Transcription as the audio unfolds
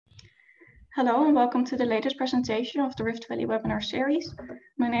Hello and welcome to the latest presentation of the Rift Valley Webinar Series.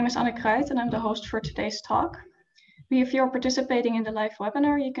 My name is Iraqw and I'm the host for today's talk. If you're participating in the live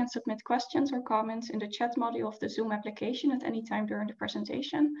webinar, you can submit questions or comments in the chat module of the Zoom application at any time during the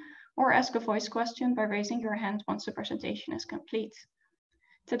presentation, or ask a voice question by raising your hand once the presentation is complete.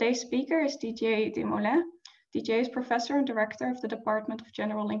 Today's speaker is Didier Demolin. Didier is Professor and Director of the Department of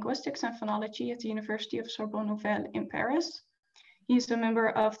General Linguistics and Phonology at the University of Sorbonne Nouvelle in Paris. He is a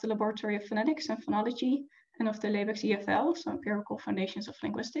member of the Laboratory of Phonetics and Phonology and of the Lebex EFL, so Empirical Foundations of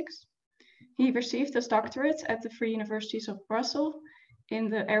Linguistics. He received his doctorate at the Free Universities of Brussels in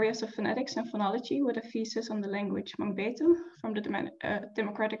the areas of phonetics and phonology with a thesis on the language Mangbetu from the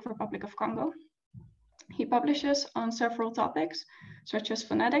Democratic Republic of Congo. He publishes on several topics such as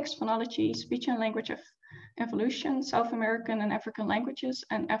phonetics, phonology, speech and language evolution, South American and African languages,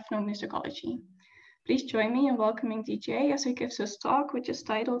 and ethnomusicology. Please join me in welcoming DJ as he gives his talk, which is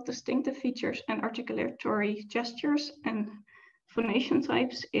titled Distinctive Features and Articulatory Gestures and Phonation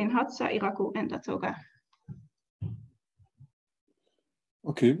Types in Hadza, Iraqw and Datooga.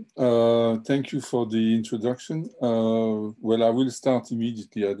 Okay, thank you for the introduction. Well, I will start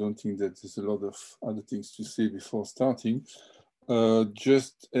immediately. I don't think that there's a lot of other things to say before starting.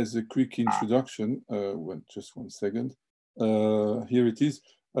 Just as a quick introduction, just one second. Here it is.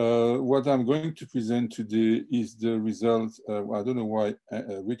 What I'm going to present today is the result. I don't know why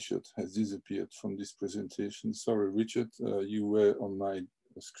Richard has disappeared from this presentation. Sorry, Richard, you were on my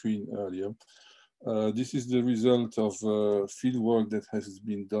screen earlier. This is the result of field work that has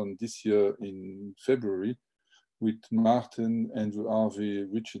been done this year in February with Martin, Andrew Harvey,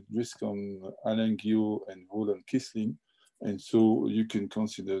 Richard Briscom, Alain Guillot, and Roland Kissling. And so you can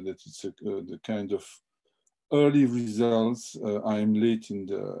consider that it's the kind of early results. I am late in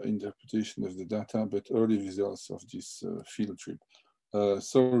the interpretation of the data, but early results of this field trip.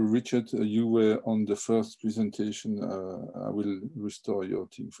 Sorry, Richard, you were on the first presentation. I will restore your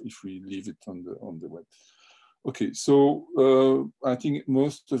thing if we leave it on the web. Okay, so I think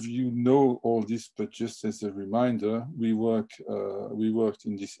most of you know all this, but just as a reminder, we worked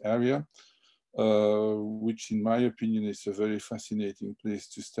in this area, which in my opinion is a very fascinating place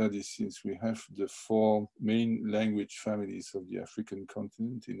to study, since we have the four main language families of the African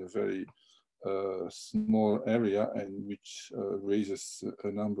continent in a very small area, and which raises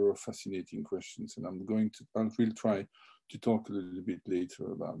a number of fascinating questions. And I will try to talk a little bit later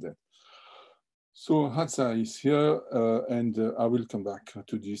about that. So Hadza is here, and I will come back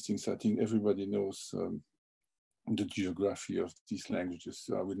to these things. I think everybody knows the geography of these languages,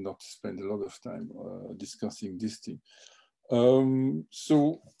 so I will not spend a lot of time discussing this thing.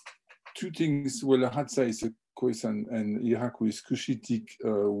 So two things. Well, Hadza is a Khoisan and Iraqw is Cushitic.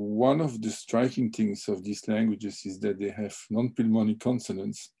 One of the striking things of these languages is that they have non-pulmonic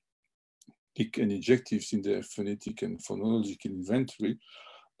consonants, ic and ejectives in their phonetic and phonological inventory.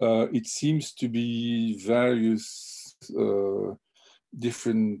 It seems to be various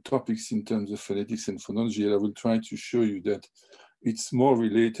different topics in terms of phonetics and phonology, and I will try to show you that it's more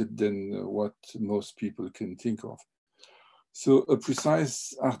related than what most people can think of. So a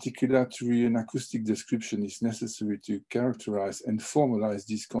precise articulatory and acoustic description is necessary to characterize and formalize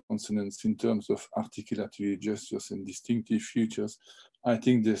these consonants in terms of articulatory gestures and distinctive features. I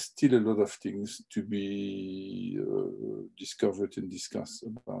think there's still a lot of things to be discovered and discussed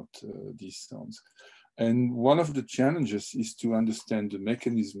about these sounds. And one of the challenges is to understand the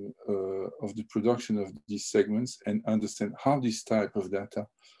mechanism of the production of these segments and understand how this type of data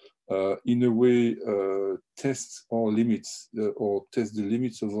in a way tests our limits or tests the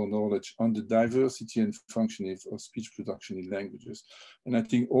limits of our knowledge on the diversity and functioning of speech production in languages. And I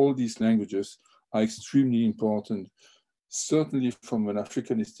think all these languages are extremely important, certainly from an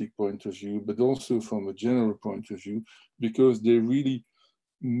Africanistic point of view, but also from a general point of view, because they really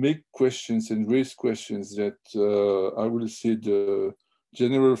make questions and raise questions that I will say the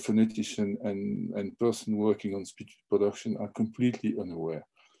general phonetician and person working on speech production are completely unaware.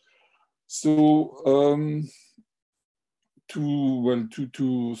 So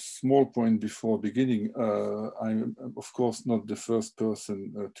two small points before beginning. I'm of course not the first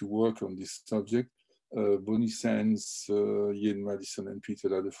person to work on this subject. Bonnie Sands, Ian Madison, and Peter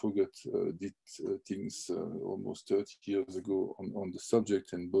Ladefoged did things almost 30 years ago on the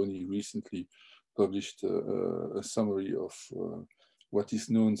subject, and Bonnie recently published a summary of what is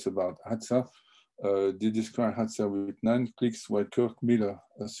known about Hadza. They describe Hadza with 9 clicks, while Kirk Miller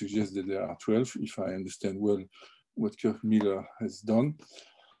suggests that there are 12, if I understand well what Kirk Miller has done.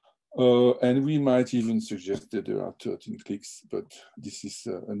 And we might even suggest that there are 13 clicks, but this is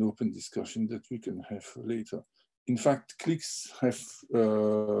an open discussion that we can have later. In fact, clicks have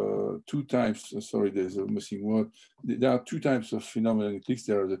two types, sorry, there's a missing word. There are two types of phenomenon in clicks.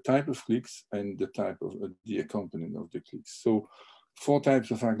 There are the type of clicks and the type of the accompaniment of the clicks. So 4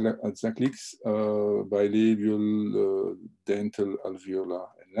 types of Hadza clicks, bilabial, dental, alveolar,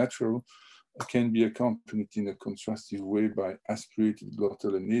 and lateral, can be accompanied in a contrastive way by aspirated,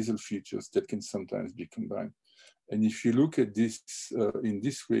 glottal, and nasal features that can sometimes be combined. And if you look at this in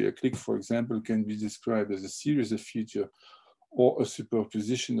this way, a click, for example, can be described as a series of features or a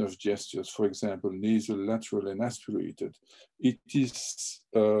superposition of gestures, for example, nasal, lateral, and aspirated. It is,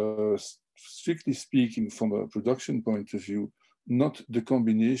 strictly speaking, from a production point of view, not the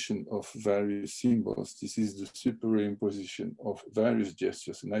combination of various symbols. This is the superimposition of various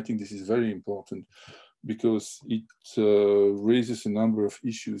gestures. And I think this is very important because it raises a number of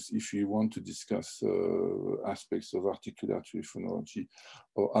issues if you want to discuss aspects of articulatory phonology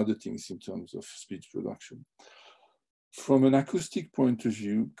or other things in terms of speech production. From an acoustic point of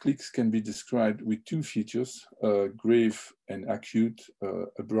view, clicks can be described with 2 features, grave and acute,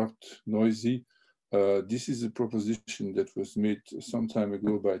 abrupt, noisy. This is a proposition that was made some time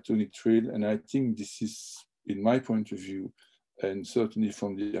ago by Tony Trail, and I think this is, in my point of view, and certainly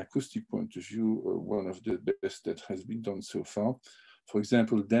from the acoustic point of view, one of the best that has been done so far. For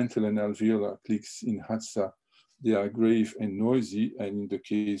example, dental and alveolar clicks in Hadza, they are grave and noisy, and in the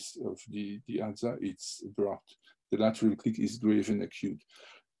case of the Hadza, it's abrupt. The lateral click is grave and acute.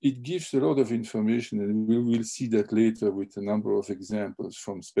 It gives a lot of information, and we will see that later with a number of examples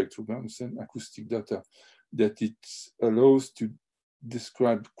from spectrograms and acoustic data, that it allows to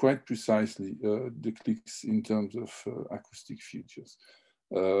describe quite precisely the clicks in terms of acoustic features.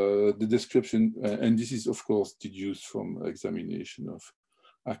 The description, and this is of course deduced from examination of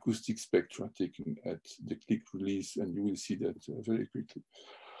acoustic spectra taken at the click release, and you will see that very quickly.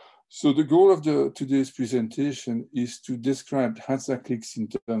 So the goal of today's presentation is to describe Hadza clicks in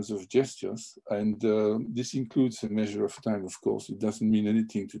terms of gestures, and this includes a measure of time, of course. It doesn't mean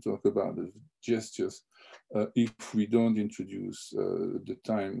anything to talk about the gestures if we don't introduce the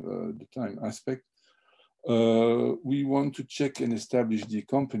time aspect. We want to check and establish the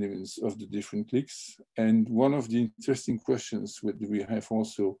accompaniments of the different clicks, and one of the interesting questions that we have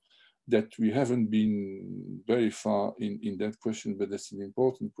also, that we haven't been very far in that question, but that's an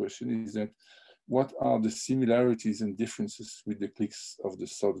important question, is that what are the similarities and differences with the clicks of the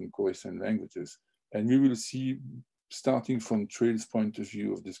Southern Khoisan languages? And we will see, starting from Trail's point of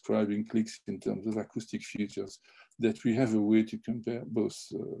view of describing clicks in terms of acoustic features, that we have a way to compare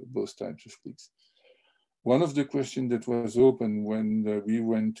both types of clicks. One of the questions that was open when we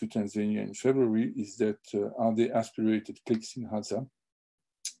went to Tanzania in February is that, are there aspirated clicks in Hadza?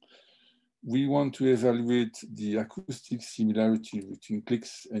 We want to evaluate the acoustic similarity between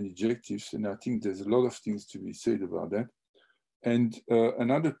clicks and ejectives, and I think there's a lot of things to be said about that. And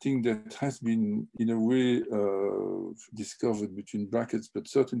another thing that has been, in a way, discovered between brackets, but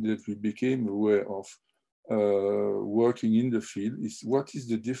certainly that we became aware of working in the field, is what is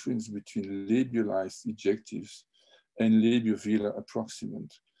the difference between labialized ejectives and labiovelar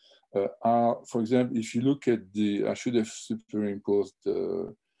approximant. For example, if you look at the, I should have superimposed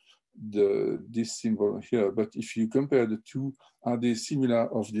this symbol here, but if you compare the two, are they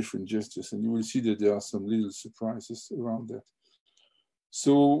similar of different gestures? And you will see that there are some little surprises around that.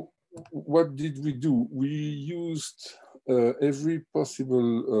 So what did we do? We used every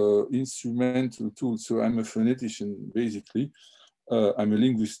possible instrumental tool. So I'm a phonetician, basically. I'm a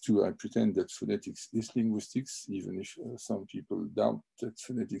linguist too. I pretend that phonetics is linguistics, even if some people doubt that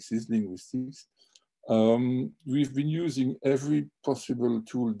phonetics is linguistics. We've been using every possible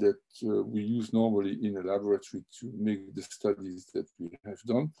tool that we use normally in a laboratory to make the studies that we have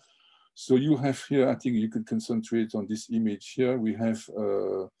done. So you have here, I think you could concentrate on this image here. We have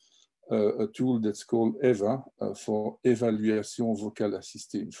a tool that's called EVA, for Évaluation Vocale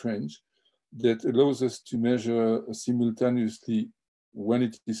Assistée in French, that allows us to measure simultaneously, when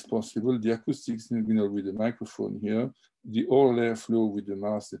it is possible, the acoustic signal with the microphone here, the oral airflow with the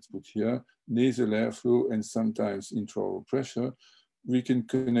mask that's put here, nasal airflow, and sometimes intraoral pressure. We can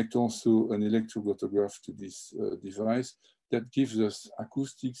connect also an electroglottograph to this device that gives us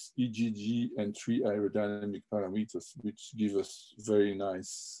acoustics, EGG, and 3 aerodynamic parameters, which give us very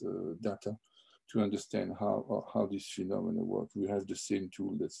nice data to understand how this phenomena work. We have the same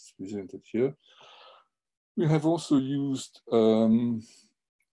tool that's presented here. We have also used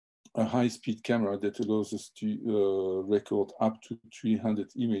a high-speed camera that allows us to record up to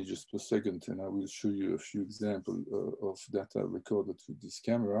 300 images per second, and I will show you a few examples of data recorded with this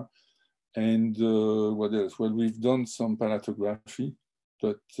camera. And what else? Well, we've done some palatography,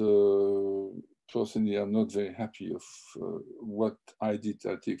 but personally, I'm not very happy of what I did.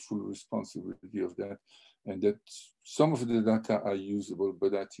 I take full responsibility of that, and that some of the data are usable,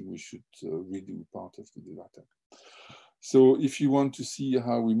 but I think we should redo part of the data. So if you want to see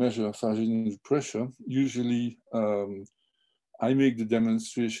how we measure vaginal pressure, usually I make the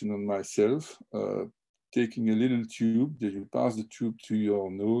demonstration on myself, taking a little tube that you pass the tube to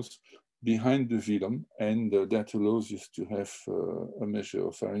your nose behind the velum, and that allows you to have a measure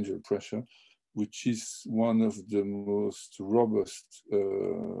of pharyngeal pressure, which is one of the most robust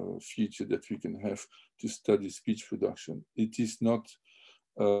features that we can have to study speech production. It is not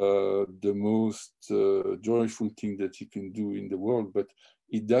the most joyful thing that you can do in the world, but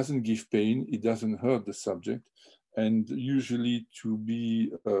it doesn't give pain, it doesn't hurt the subject, and usually to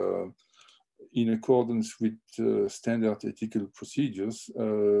be in accordance with standard ethical procedures,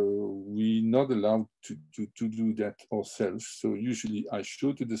 we're not allowed to do that ourselves. So usually I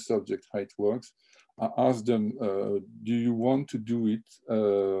show to the subject how it works. I ask them, do you want to do it?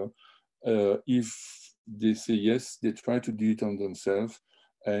 If they say yes, they try to do it on themselves.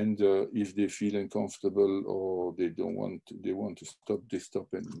 And if they feel uncomfortable or they don't want, they want to stop, they stop,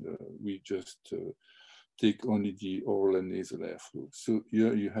 and we just take only the oral and nasal airflow. So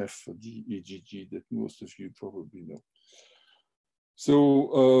here you have the EGG that most of you probably know.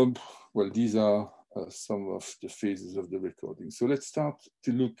 So, well, these are some of the phases of the recording. So let's start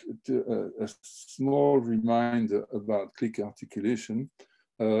to look at a small reminder about click articulation.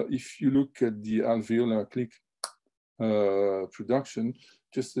 If you look at the alveolar click production,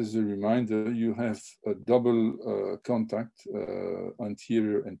 just as a reminder, you have a double contact,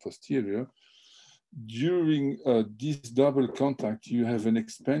 anterior and posterior. During this double contact, you have an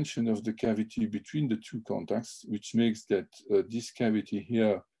expansion of the cavity between the two contacts, which makes that this cavity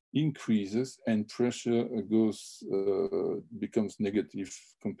here increases and pressure becomes negative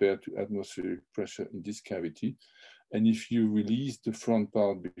compared to atmospheric pressure in this cavity. And if you release the front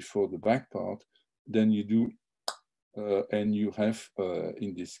part before the back part, then you do, and you have,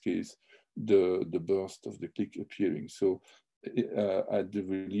 in this case, the burst of the click appearing. So at the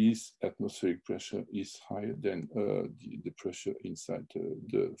release, atmospheric pressure is higher than the pressure inside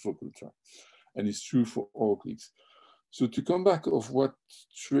the vocal tract. And it's true for all clicks. So to come back of what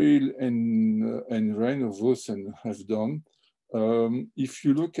Trail and Reiner Vossen have done, if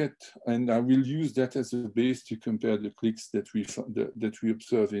you look at, and I will use that as a base to compare the clicks that we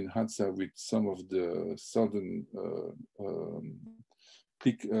observe in Hadza with some of the southern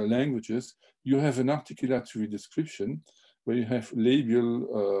click languages, you have an articulatory description where you have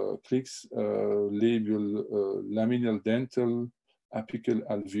labial clicks, labial laminal dental, apical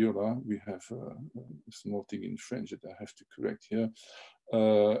alveolar. We have a small thing in French that I have to correct here.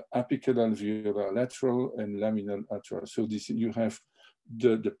 Apical alveolar lateral and laminal lateral. So this, you have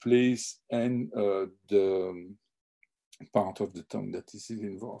the place and the part of the tongue that is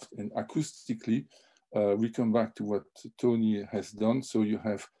involved. And acoustically, we come back to what Tony has done. So you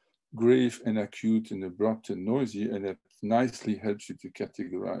have grave and acute and abrupt and noisy, and it nicely helps you to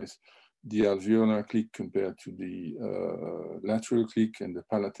categorize the alveolar click compared to the lateral click and the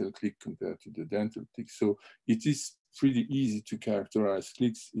palatal click compared to the dental click. So it is pretty easy to characterize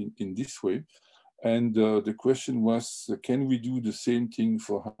clicks in this way. And the question was, can we do the same thing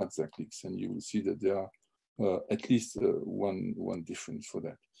for Hadza clicks? And you will see that there are at least one difference for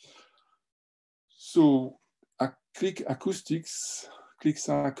that. So click acoustics, clicks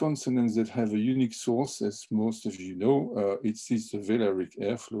are consonants that have a unique source, as most of you know. It's the velaric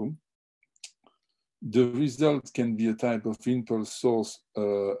airflow. The result can be a type of impulse source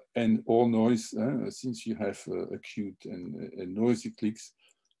and or noise, since you have acute and noisy clicks.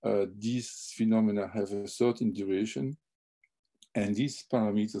 These phenomena have a certain duration, and these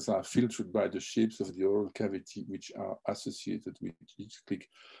parameters are filtered by the shapes of the oral cavity, which are associated with each click.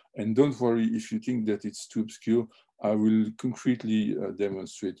 And don't worry if you think that it's too obscure. I will concretely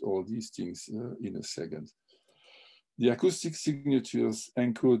demonstrate all these things in a second. The acoustic signatures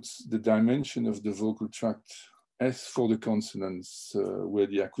encodes the dimension of the vocal tract, as for the consonants, where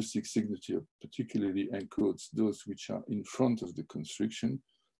the acoustic signature particularly encodes those which are in front of the constriction.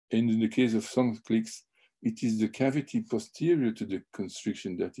 And in the case of some clicks, it is the cavity posterior to the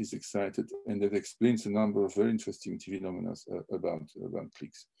constriction that is excited, and that explains a number of very interesting phenomena about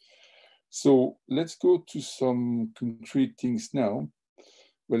clicks. So let's go to some concrete things now.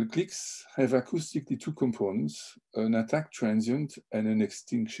 Well, clicks have acoustically two components, an attack transient and an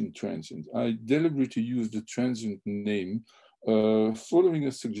extinction transient. I deliberately used the transient name following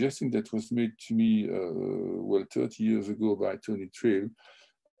a suggestion that was made to me, well, 30 years ago by Tony Trail,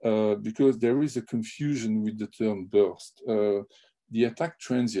 because there is a confusion with the term burst. the attack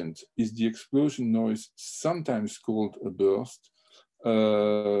transient is the explosion noise, sometimes called a burst,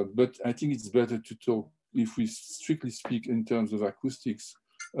 but I think it's better to talk, if we strictly speak in terms of acoustics,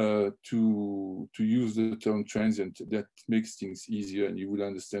 to use the term transient. That makes things easier, and you will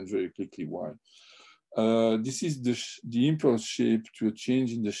understand very quickly why. This is the impulse shape to a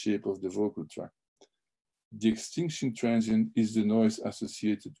change in the shape of the vocal tract. The extinction transient is the noise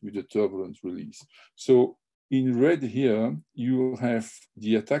associated with the turbulent release. So in red here, you have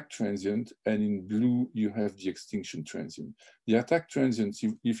the attack transient, and in blue, you have the extinction transient. The attack transient,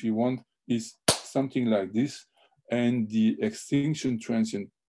 if you want, is something like this, and the extinction transient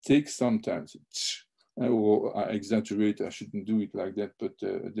takes some time. Or I exaggerate, I shouldn't do it like that, but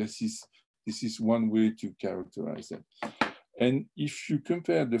this is one way to characterize that. And if you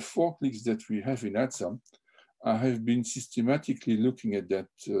compare the 4 clicks that we have in Hadza, I have been systematically looking at that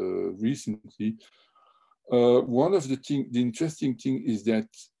recently. One of the interesting thing is that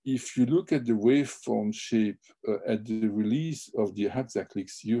if you look at the waveform shape at the release of the Hadza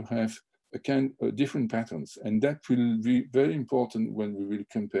clicks, you have different patterns, and that will be very important when we will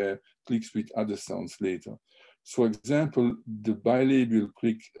compare clicks with other sounds later. For example, the bilabial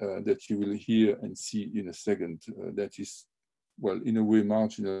click that you will hear and see in a second, that is, well, in a way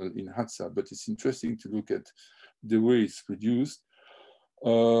marginal in Hadza, but it's interesting to look at the way it's produced.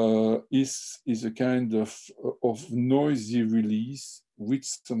 Is a kind of noisy release with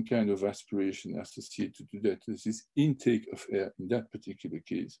some kind of aspiration associated to that. This is intake of air in that particular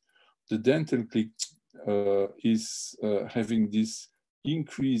case. The dental click is having this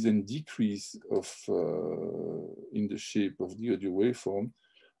increase and decrease of in the shape of the audio waveform.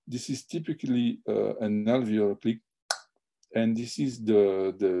 This is typically an alveolar click, and this is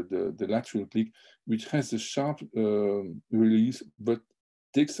the lateral click, which has a sharp release, but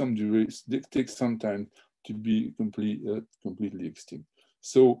takes some time to be completely extinct.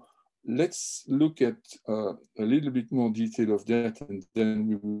 So let's look at a little bit more detail of that, and then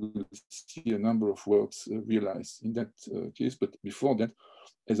we will see a number of works realized in that case. But before that,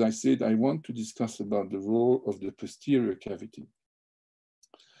 as I said, I want to discuss about the role of the posterior cavity.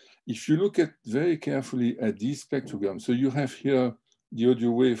 If you look at very carefully at these spectrograms, so you have here the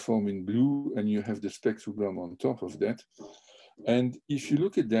audio waveform in blue, and you have the spectrogram on top of that. And if you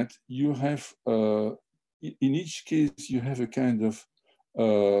look at that, you have, in each case, you have a kind of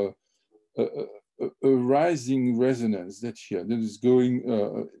a rising resonance that here, that is going,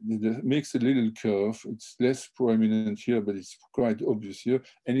 that makes a little curve. It's less prominent here, but it's quite obvious here,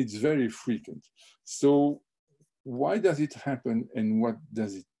 and it's very frequent. So why does it happen, and what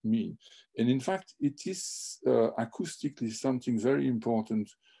does it mean? And in fact, it is acoustically something very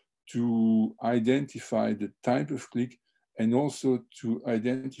important to identify the type of click, and also to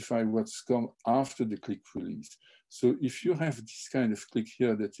identify what's come after the click release. So if you have this kind of click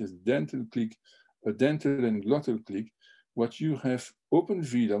here that is dental click, a dental and glottal click, what you have open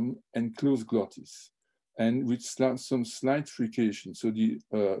velum and closed glottis, and with some slight frication. So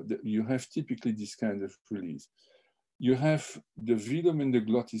you have typically this kind of release. You have the velum and the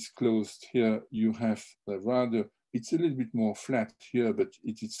glottis closed here. You have it's a little bit more flat here, but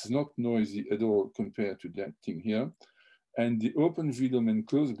it's not noisy at all compared to that thing here. And the open velum and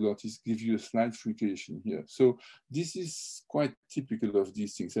closed glottis give you a slight frication here. So this is quite typical of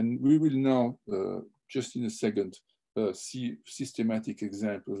these things. And we will now, just in a second, see systematic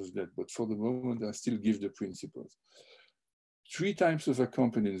examples of that. But for the moment, I still give the principles. 3 types of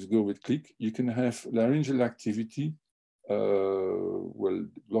accompaniments go with click. You can have laryngeal activity, well,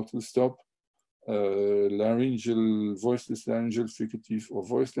 glottal stop, laryngeal, voiceless laryngeal fricative, or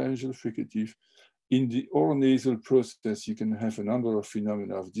voice laryngeal fricative. In the oral nasal process, you can have a number of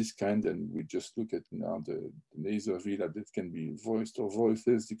phenomena of this kind, and we just look at now the nasal vela that can be voiced or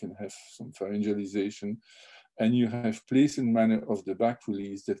voiceless. You can have some pharyngalization, and you have place and manner of the back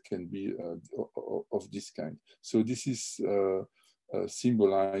release that can be of this kind. So this is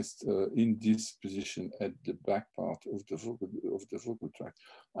symbolized in this position at the back part of the vocal tract.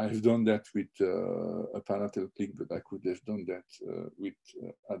 I have done that with a palatal click, but I could have done that with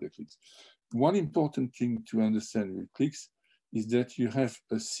other clicks. One important thing to understand with clicks is that you have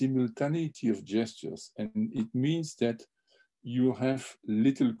a simultaneity of gestures, and it means that you have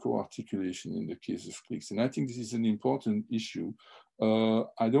little co-articulation in the case of clicks. And I think this is an important issue.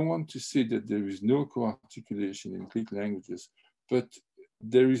 I don't want to say that there is no co-articulation in click languages, but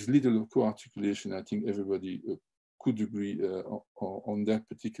there is little co-articulation. I think everybody could agree on that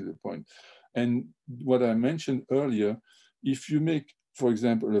particular point. And what I mentioned earlier, if you make, for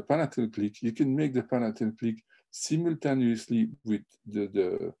example, a palatal click, you can make the palatal click simultaneously with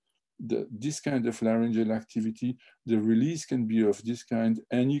the this kind of laryngeal activity, the release can be of this kind,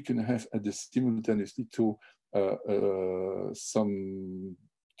 and you can have at the simultaneously to some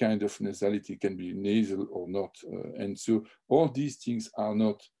kind of nasality, can be nasal or not. And so all these things are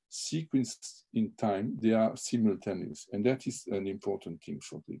not sequenced in time, they are simultaneous. And that is an important thing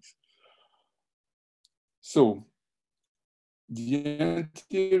for this. So the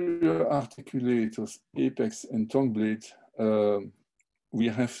anterior articulators, apex and tongue blade, we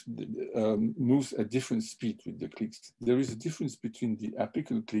have moves at different speed with the clicks. There is a difference between the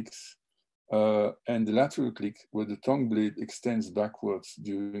apical clicks and the lateral click, where the tongue blade extends backwards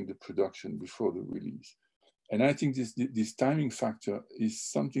during the production before the release. And I think this timing factor is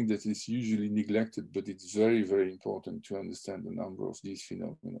something that is usually neglected, but it's very, very important to understand a number of these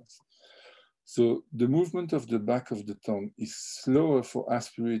phenomena. So the movement of the back of the tongue is slower for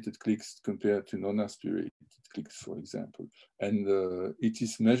aspirated clicks compared to non-aspirated clicks, for example. And it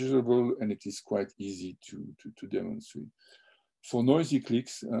is measurable and it is quite easy to demonstrate. For noisy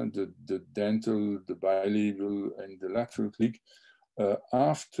clicks, the dental, the bilabial, and the lateral click,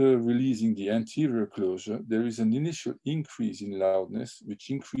 after releasing the anterior closure, there is an initial increase in loudness, which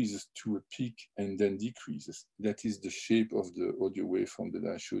increases to a peak and then decreases. That is the shape of the audio waveform that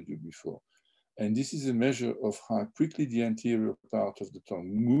I showed you before. And this is a measure of how quickly the anterior part of the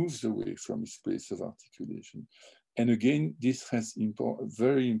tongue moves away from its place of articulation. And again, this has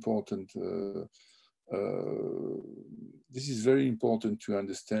very important, this is very important to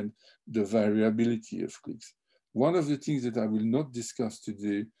understand the variability of clicks. One of the things that I will not discuss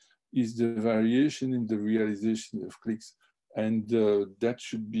today is the variation in the realization of clicks. And that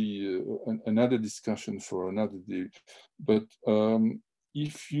should be another discussion for another day. But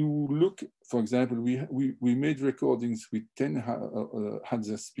if you look, for example, we made recordings with 10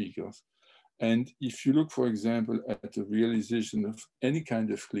 Hadza speakers. And if you look, for example, at the realization of any kind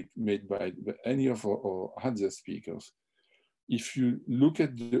of click made by any of our Hadza speakers, if you look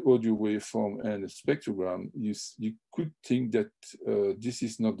at the audio waveform and a spectrogram, you could think that this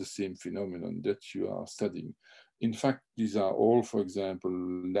is not the same phenomenon that you are studying. In fact, these are all, for example,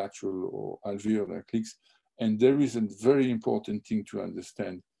 lateral or alveolar clicks. And there is a very important thing to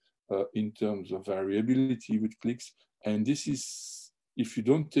understand in terms of variability with clicks. And this is, if you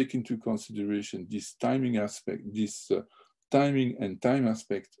don't take into consideration this timing aspect, this timing and time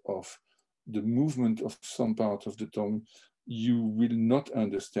aspect of the movement of some part of the tongue, you will not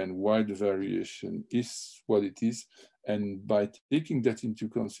understand why the variation is what it is. And by taking that into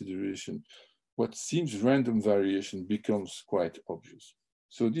consideration, what seems random variation becomes quite obvious.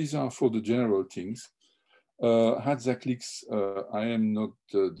 So these are for the general things. Hadza clicks, I am not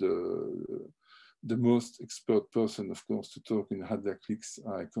the most expert person, of course, to talk in Hadza clicks.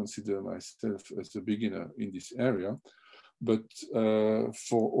 I consider myself as a beginner in this area. But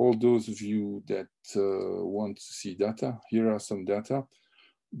for all those of you that want to see data, here are some data.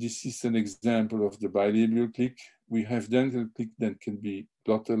 This is an example of the bilabial click. We have dental click that can be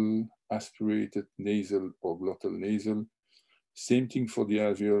glottal, aspirated, nasal, or glottal nasal. Same thing for the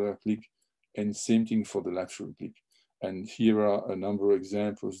alveolar click, and same thing for the lateral click. And here are a number of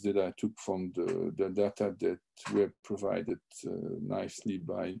examples that I took from the data that were provided nicely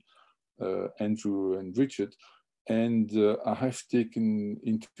by Andrew and Richard. And I have taken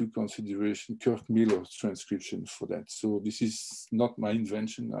into consideration Kirk Miller's transcription for that. So this is not my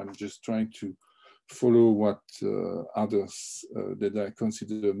invention. I'm just trying to follow what others that I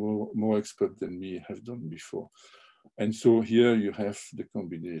consider more expert than me have done before. And so here you have the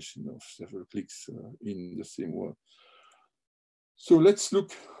combination of several clicks in the same word. So let's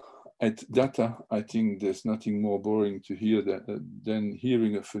look at data. I think there's nothing more boring to hear than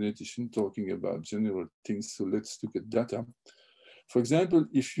hearing a phonetician talking about general things. So let's look at data. For example,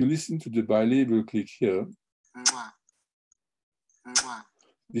 if you listen to the bilabial click here,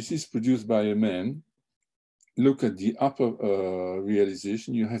 this is produced by a man. Look at the upper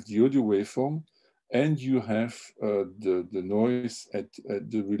realization. You have the audio waveform, and you have the noise at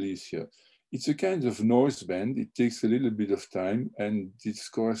the release here. It's a kind of noise band. It takes a little bit of time, and this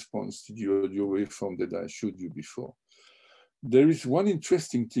corresponds to the audio waveform that I showed you before. There is one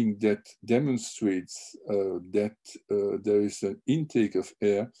interesting thing that demonstrates that there is an intake of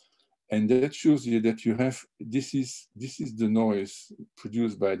air, and that shows you that you have, this is the noise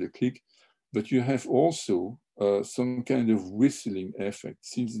produced by the click, but you have also some kind of whistling effect,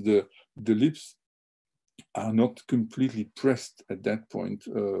 since the lips are not completely pressed at that point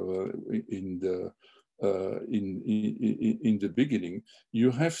in the beginning.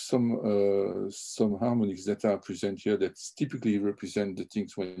 You have some harmonics that are present here that typically represent the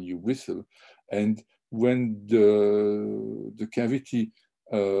things when you whistle, and when the cavity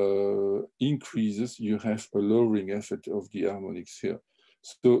increases, you have a lowering effect of the harmonics here.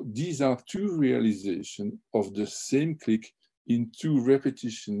 So these are two realizations of the same click in two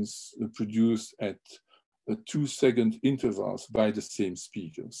repetitions produced at 2-second intervals by the same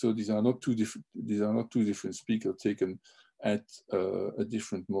speaker. So these are not two different speakers taken at a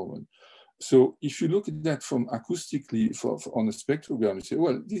different moment. So if you look at that from acoustically on a spectrogram, you say,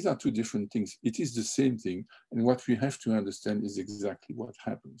 well, these are two different things. It is the same thing. And what we have to understand is exactly what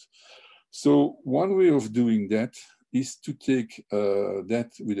happens. So one way of doing that is to take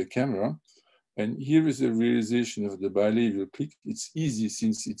that with a camera. And here is a realization of the bilabial click. It's easy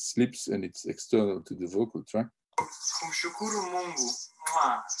since it slips and it's external to the vocal tract.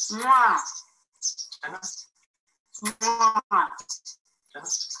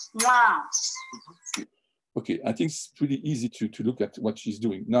 Okay, I think it's pretty easy to look at what she's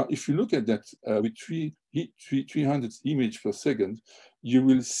doing. Now, if you look at that with 300 images per second, you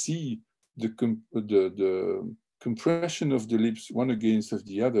will see the compression of the lips one against of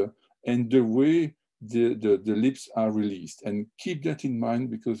the other, and the way the lips are released. And keep that in mind,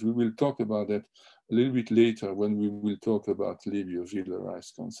 because we will talk about that a little bit later when we will talk about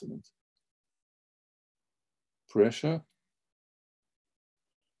labio-velarized consonant. Pressure.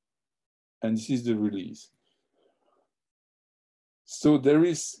 And this is the release. So there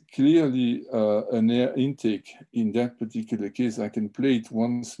is clearly an air intake in that particular case. I can play it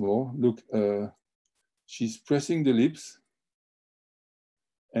once more. Look, she's pressing the lips,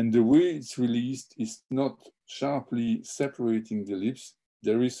 and the way it's released is not sharply separating the lips.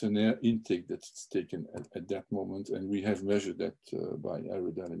 There is an air intake that's taken at that moment, and we have measured that by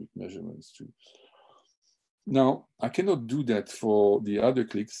aerodynamic measurements too. Now, I cannot do that for the other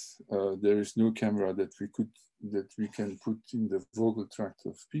clicks. There is no camera that we can put in the vocal tract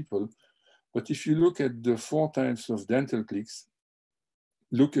of people. But if you look at the 4 types of dental clicks,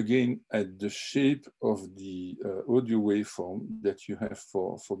 look again at the shape of the audio waveform that you have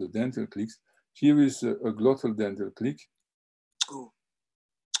for the dental clicks. Here is a glottal dental click.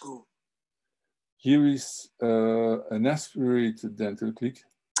 Here is an aspirated dental click.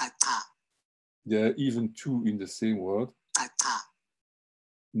 There are even 2 in the same word.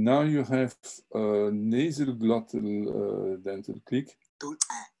 Now you have a nasal glottal dental click.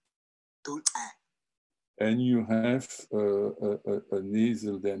 And you have a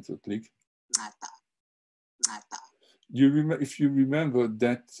nasal dental click. If you remember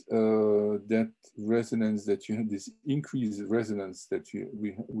that that resonance that you had, this increased resonance that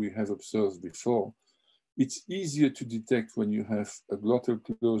we have observed before, it's easier to detect when you have a glottal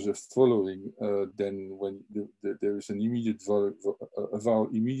closure following than when there is an immediate vowel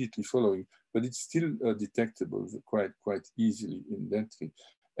immediately following, but it's still detectable quite easily in that thing.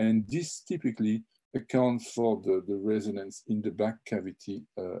 And this typically accounts for the resonance in the back cavity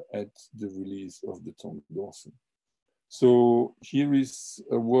at the release of the tongue dorsum. So here is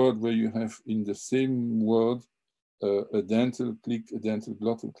a word where you have in the same word a dental click, a dental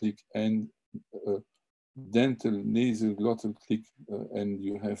glottal click, and a dental nasal glottal click, and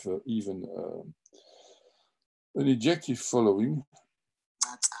you have even an ejective following.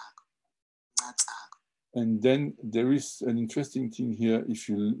 And then there is an interesting thing here, if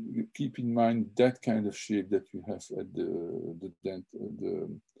you keep in mind that kind of shape that you have at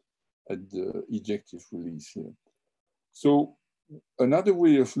the ejective release here. So another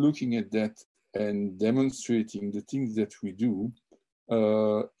way of looking at that and demonstrating the things that we do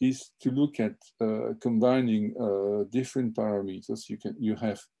is to look at combining different parameters.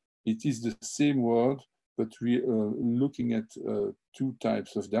 It is the same word, but we are looking at 2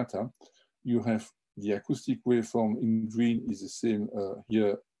 types of data. You have the acoustic waveform in green is the same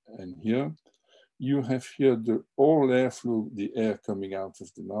here and here. You have here the oral airflow, the air coming out of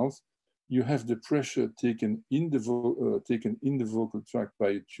the mouth. You have the pressure taken in the vocal tract by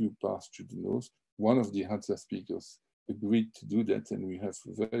a tube passed through the nose. One of the Hadza speakers agreed to do that, and we have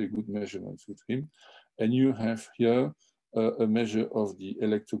very good measurements with him. And you have here a measure of the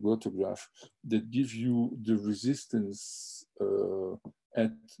electroglottograph that gives you the resistance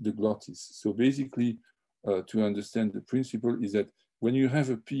at the glottis. So basically, to understand the principle is that when you have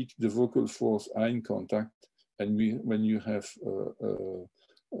a peak, the vocal folds are in contact, and when you have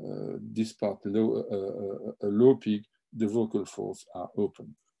this part low, a low peak, the vocal folds are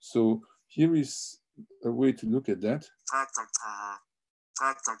open. So here is a way to look at that.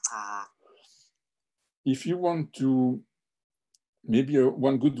 If you want to, maybe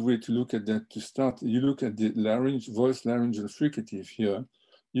one good way to look at that to start, you look at the voice laryngeal fricative here.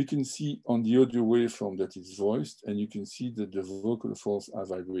 You can see on the audio waveform that it's voiced, and you can see that the vocal folds are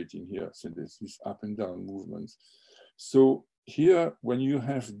vibrating here. So there's this up and down movements. So here, when you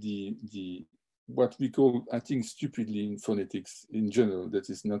have what we call, I think, stupidly in phonetics in general, that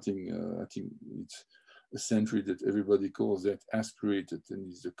is nothing, I think it's a century that everybody calls that aspirated,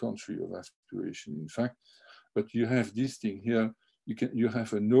 and is the contrary of aspiration, in fact. But you have this thing here, you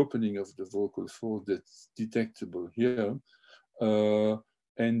have an opening of the vocal fold that's detectable here.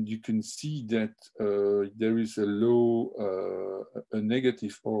 And you can see that there is a low, a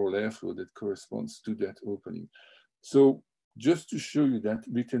negative oral airflow that corresponds to that opening. So just to show you that,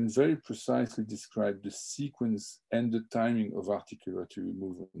 we can very precisely describe the sequence and the timing of articulatory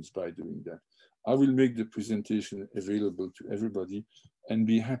movements by doing that. I will make the presentation available to everybody and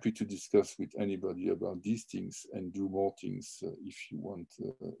be happy to discuss with anybody about these things and do more things if you want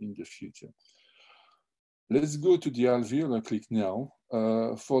in the future. Let's go to the alveolar click now.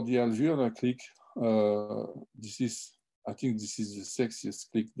 For the alveolar click, I think this is the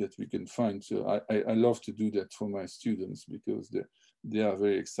sexiest click that we can find. So I love to do that for my students because they are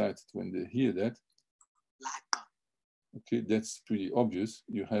very excited when they hear that. Okay, that's pretty obvious.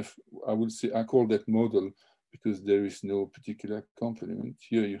 You have, I would say, I call that modal because there is no particular complement.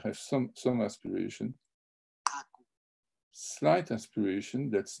 Here you have some aspiration. Slight aspiration,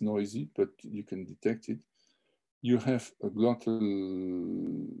 that's noisy, but you can detect it. You have a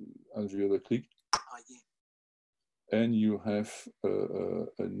glottal alveolar click, and you have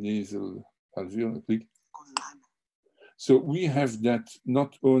a nasal alveolar click. So we have that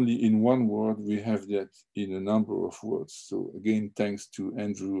not only in one word, we have that in a number of words. So again, thanks to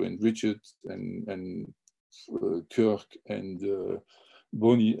Andrew and Richard and Kirk and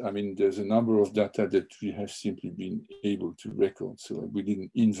Bonnie, I mean, there's a number of data that we have simply been able to record. So we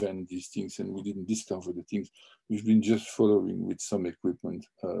didn't invent these things and we didn't discover the things. We've been just following with some equipment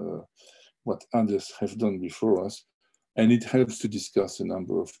what others have done before us. And it helps to discuss a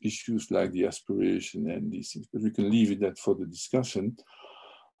number of issues like the aspiration and these things, but we can leave it that for the discussion.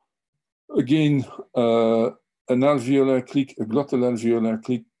 Again, an alveolar click, a glottal alveolar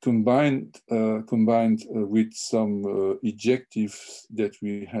click combined with some ejectives that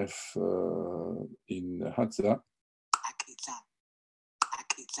we have in Hadza.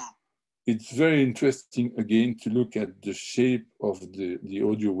 It's very interesting, again, to look at the shape of the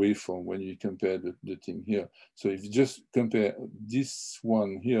audio waveform when you compare the thing here. So if you just compare this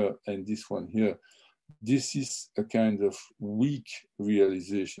one here and this one here, this is a kind of weak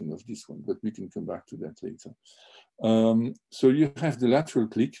realization of this one, but we can come back to that later. So you have the lateral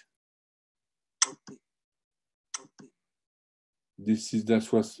click.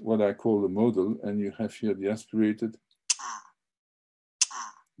 That's what I call the modal, and you have here the aspirated.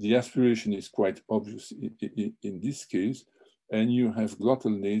 The aspiration is quite obvious in this case, and you have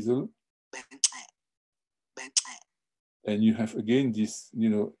glottal nasal, and you have again this,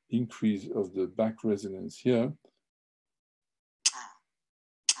 increase of the back resonance here,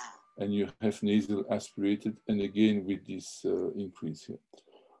 and you have nasal aspirated, and again with this increase here.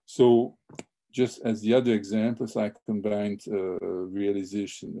 So just as the other examples, I combined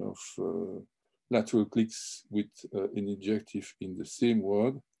realization of lateral clicks with an ejective in the same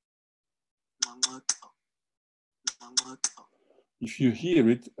word. If you hear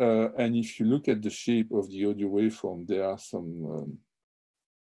it, and if you look at the shape of the audio waveform, there are some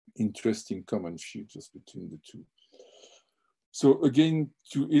interesting common features between the two. So again,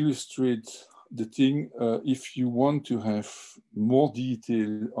 to illustrate the thing, if you want to have more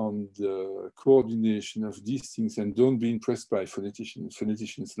detail on the coordination of these things, and don't be impressed by phoneticians.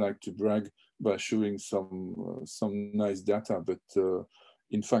 Phoneticians like to brag by showing some nice data, but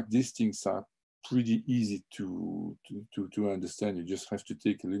in fact, these things are pretty easy to understand. You just have to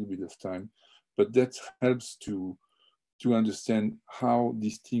take a little bit of time, but that helps to understand how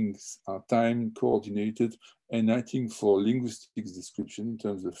these things are time coordinated. And I think for linguistics description in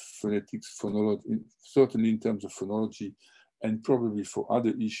terms of phonetics, phonology, certainly in terms of phonology, and probably for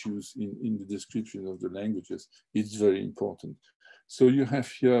other issues in the description of the languages, it's very important. So you have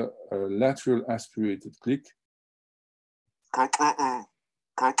here a lateral aspirated click.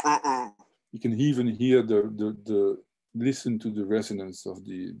 You can even hear listen to the resonance of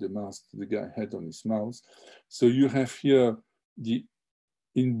the mask the guy had on his mouth. So you have here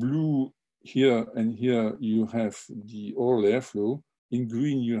in blue here and here you have the oral airflow. In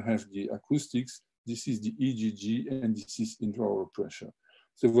green you have the acoustics. This is the EGG and this is intraoral pressure.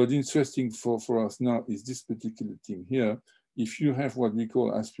 So what's interesting for us now is this particular thing here. If you have what we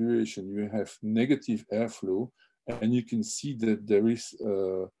call aspiration, you have negative airflow, and you can see that there is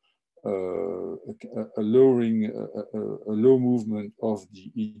a lowering, a low movement of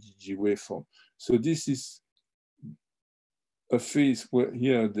the EGG waveform. So this is a phase where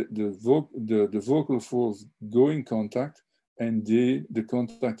here the vocal folds go in contact, and the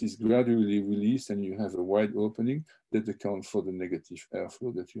contact is gradually released and you have a wide opening that accounts for the negative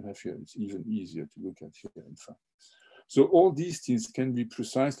airflow that you have here. It's even easier to look at here, in fact. So all these things can be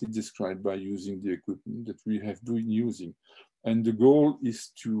precisely described by using the equipment that we have been using. And the goal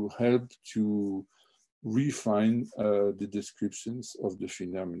is to help to refine the descriptions of the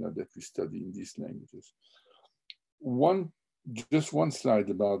phenomena that we study in these languages. Just one slide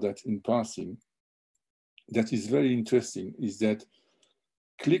about that in passing that is very interesting is that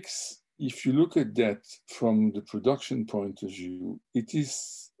clicks, if you look at that from the production point of view, it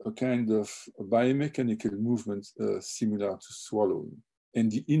is a kind of a biomechanical movement similar to swallowing. And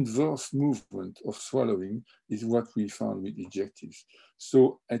the inverse movement of swallowing is what we found with ejectives.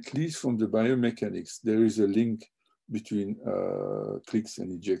 So at least from the biomechanics, there is a link between clicks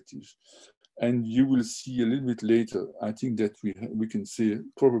and ejectives. And you will see a little bit later, I think that we can say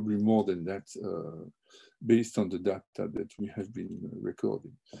probably more than that based on the data that we have been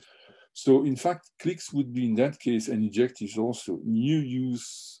recording. So in fact, clicks would be in that case and ejectives also new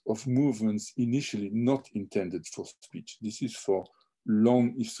use of movements initially not intended for speech. This is for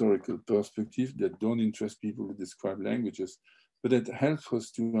long historical perspective that don't interest people who describe languages, but that helps us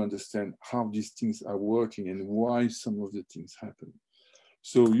to understand how these things are working and why some of the things happen.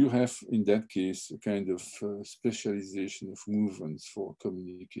 So you have, in that case, a kind of specialization of movements for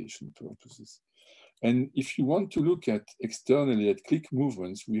communication purposes. And if you want to look at externally at click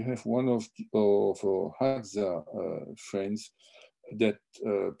movements, we have one of our Hadza friends that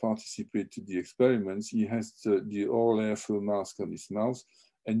participate to the experiments. He has the oral airflow mask on his mouth,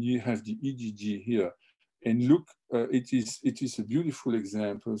 and you have the EGG here. And look, it is a beautiful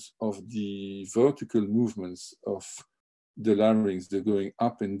example of the vertical movements of the larynx, they're going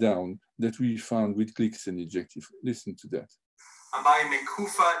up and down, that we found with clicks and ejective. Listen to that. Ambaye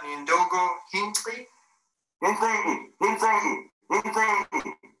mekufa ni ndogo hintri.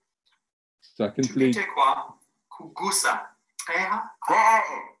 Secondly, Tupite kwa kugusa.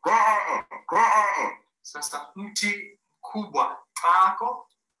 Sasa mti kubwa. Ako.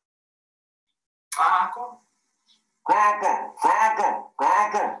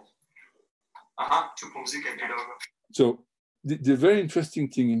 Tupumzike kidogo. So the very interesting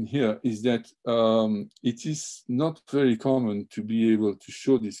thing in here is that it is not very common to be able to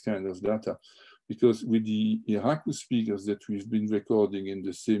show this kind of data, because with the Iraqw speakers that we've been recording in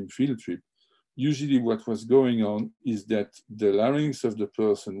the same field trip, usually what was going on is that the larynx of the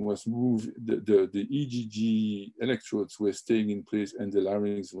person was moved, the EGG electrodes were staying in place and the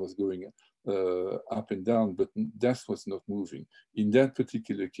larynx was going up and down, but that was not moving. In that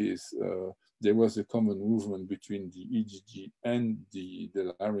particular case, there was a common movement between the EGG and the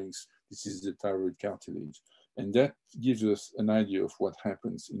larynx. This is the thyroid cartilage. And that gives us an idea of what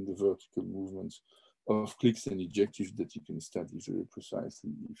happens in the vertical movements of clicks and ejectives that you can study very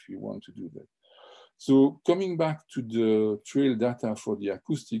precisely if you want to do that. So coming back to the trail data for the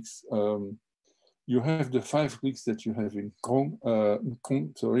acoustics, you have the 5 clicks that you have in Kong,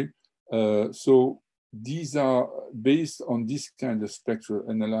 so these are based on this kind of spectral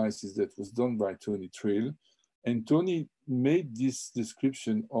analysis that was done by Tony Trail. And Tony made this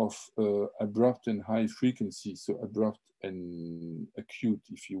description of abrupt and high frequency, so abrupt and acute,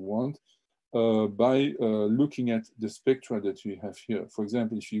 if you want, by looking at the spectra that we have here. For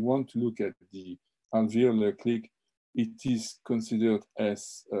example, if you want to look at the alveolar click, it is considered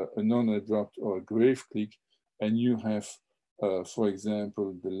as a non-abrupt or a grave click, and you have for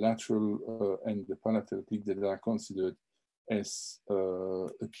example, the lateral and the palatal click that are considered as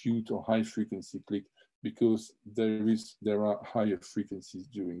acute or high frequency click because there are higher frequencies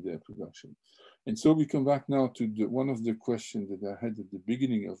during their production. And so we come back now to one of the questions that I had at the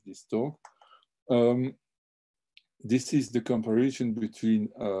beginning of this talk. This is the comparison between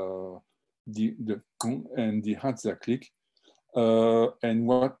the and the Hadza click. And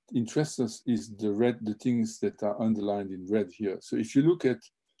what interests us is the things that are underlined in red here. So if you look at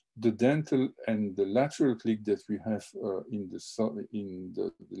the dental and the lateral click that we have in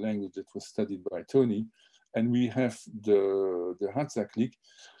the language that was studied by Tony, and we have the Hadza click,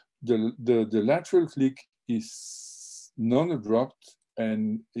 the lateral click is non-abrupt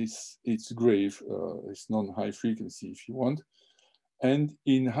and it's grave, it's non-high frequency if you want. And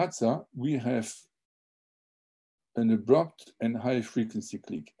in Hadza, we have an abrupt and high frequency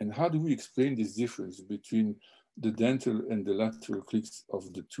click. And how do we explain this difference between the dental and the lateral clicks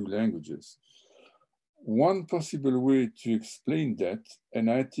of the two languages? One possible way to explain that,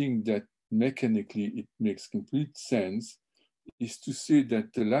 and I think that mechanically it makes complete sense, is to say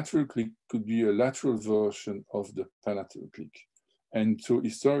that the lateral click could be a lateral version of the palatal click. And so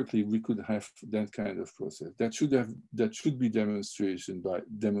historically, we could have that kind of process. That should be demonstrated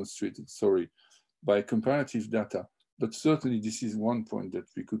by comparative data. But certainly, this is one point that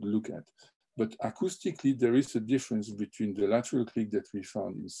we could look at. But acoustically, there is a difference between the lateral click that we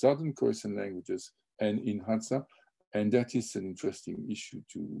found in Southern Khoisan languages and in Hadza, and that is an interesting issue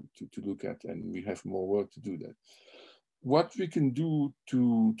to look at, and we have more work to do that. What we can do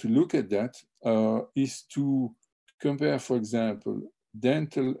to look at that is to compare, for example,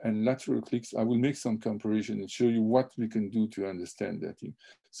 dental and lateral clicks. I will make some comparison and show you what we can do to understand that thing.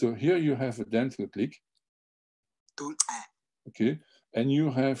 So here you have a dental click. Okay, and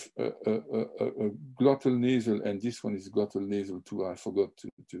you have a glottal nasal, and this one is glottal nasal too. I forgot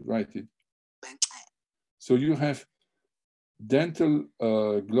to write it. So you have dental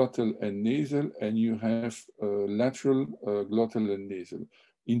glottal and nasal, and you have lateral glottal and nasal.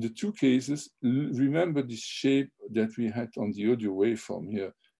 In the two cases, remember this shape that we had on the audio waveform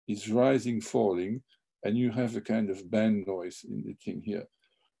here is rising, falling, and you have a kind of band noise in the thing here.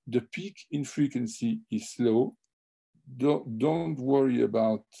 The peak in frequency is low. Don't worry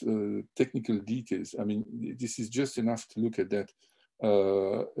about technical details. I mean, this is just enough to look at that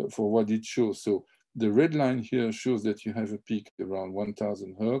for what it shows. So the red line here shows that you have a peak around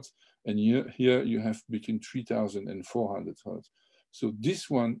 1000 Hertz, and here you have between 3000 and 400 Hertz. So this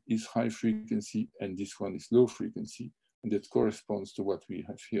one is high frequency and this one is low frequency, and that corresponds to what we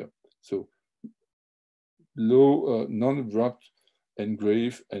have here. So low, non-abrupt and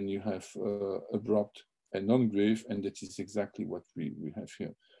grave, and you have abrupt and non-grave, and that is exactly what we have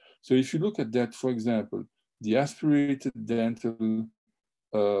here. So if you look at that, for example, the aspirated dental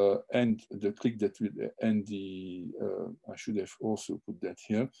and the click that we, and the, I should have also put that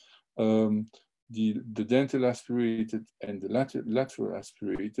here, the dental aspirated and the lateral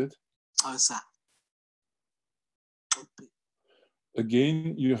aspirated.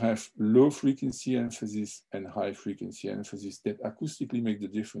 Again, you have low frequency emphasis and high frequency emphasis that acoustically make the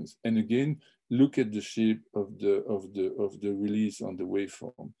difference. And again, look at the shape of the release on the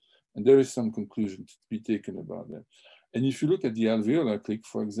waveform. And there is some conclusion to be taken about that. And if you look at the alveolar click,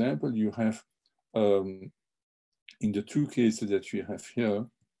 for example, you have in the two cases that you have here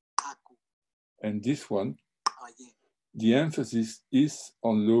and this one, the emphasis is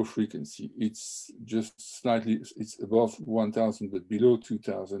on low frequency. It's just slightly, it's above 1000, but below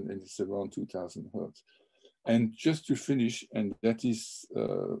 2000, and it's around 2000 Hertz. And just to finish, and that is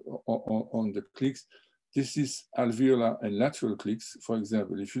on the clicks, this is alveolar and lateral clicks. For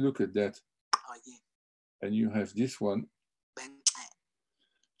example, if you look at that, and you have this one,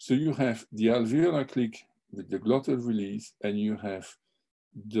 so you have the alveolar click with the glottal release, and you have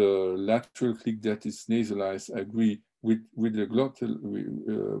the lateral click that is nasalized, I agree, with the glottal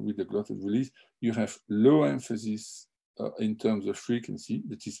release. You have low emphasis in terms of frequency,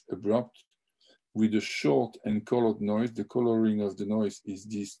 that is abrupt, with a short and colored noise. The coloring of the noise is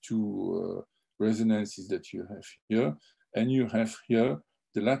these two resonances that you have here. And you have here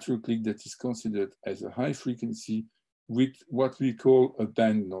the lateral click that is considered as a high frequency with what we call a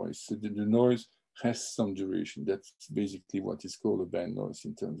band noise. So the noise has some duration. That's basically what is called a band noise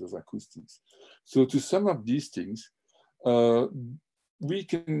in terms of acoustics. So to sum up these things, I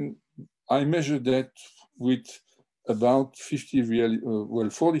measure that with about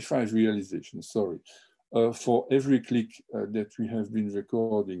 45 realizations, sorry, for every click that we have been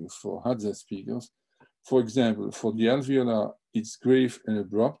recording for Hadza speakers. For example, for the alveolar, it's grave and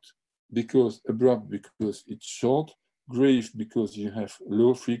abrupt because it's short, grave because you have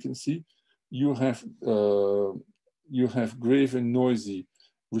low frequency. You have grave and noisy,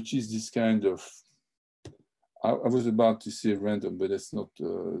 which is this kind of, I was about to say random, but that's not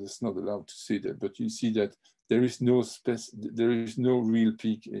allowed to say that. But you see that there is no real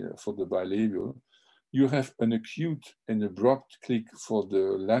peak for the bilabial. You have an acute and abrupt click for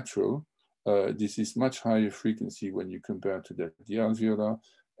the lateral. This is much higher frequency when you compare to that, the alveolar,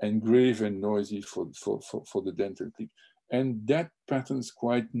 and grave and noisy for the dental click. And that patterns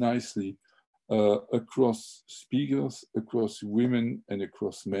quite nicely across speakers, across women, and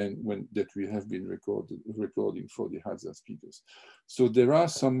across men that we have been recording for the Hadza speakers. So there are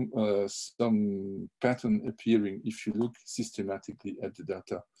some pattern appearing if you look systematically at the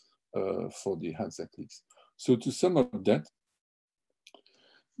data for the Hadza clicks. So to sum up that,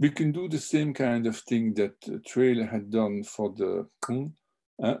 we can do the same kind of thing that Trail had done for the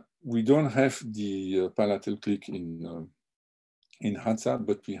we don't have the palatal click in Hadza,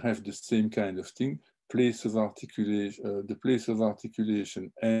 but we have the same kind of thing, place of articulation, the place of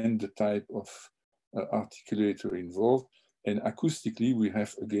articulation and the type of articulator involved. And acoustically, we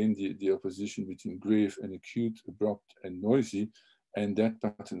have again the opposition between grave and acute, abrupt and noisy. and that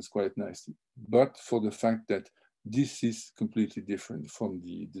patterns quite nicely. But for the fact that this is completely different from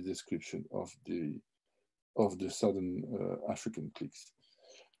the description of the Southern African clicks.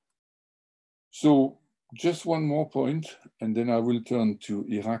 So just one more point, and then I will turn to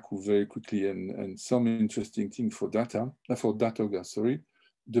Iraqw very quickly and some interesting thing for Datooga, sorry.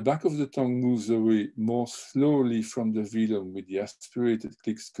 The back of the tongue moves away more slowly from the velum with the aspirated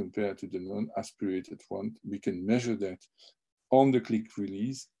clicks compared to the non-aspirated one. We can measure that on the click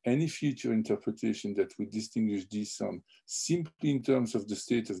release. Any future interpretation that would distinguish these sounds simply in terms of the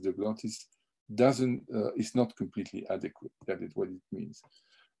state of the glottis is not completely adequate. That is what it means.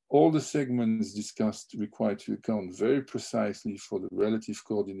 All the segments discussed require to account very precisely for the relative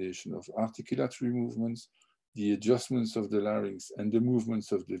coordination of articulatory movements, the adjustments of the larynx, and the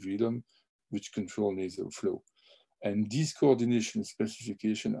movements of the velum, which control nasal flow. And these coordination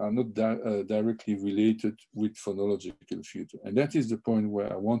specifications are not directly related with phonological future. And that is the point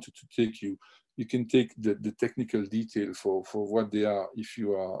where I wanted to take you. You can take the technical detail for what they are if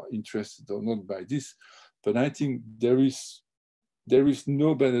you are interested or not by this. But I think there is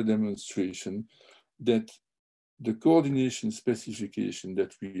no better demonstration that the coordination specification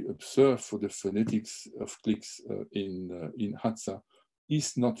that we observe for the phonetics of clicks in Hadza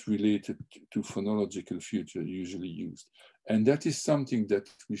is not related to phonological future usually used. And that is something that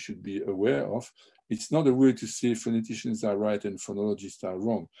we should be aware of. It's not a way to say phoneticians are right and phonologists are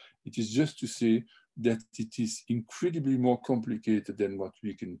wrong. It is just to say that it is incredibly more complicated than what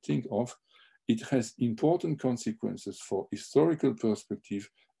we can think of. It has important consequences for historical perspective,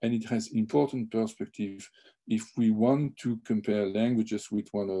 and it has important perspective if we want to compare languages with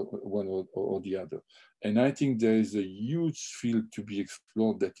one or the other. And I think there is a huge field to be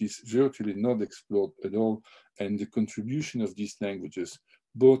explored that is virtually not explored at all. And the contribution of these languages,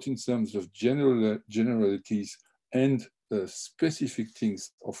 both in terms of generalities and specific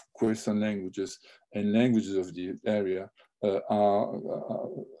things of Khoisan languages and languages of the area are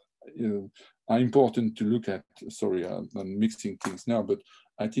important to look at. Sorry, I'm mixing things now, but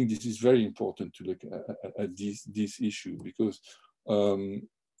I think this is very important to look at this issue, because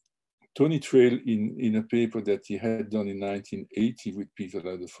Tony Trail, in a paper that he had done in 1980 with Peter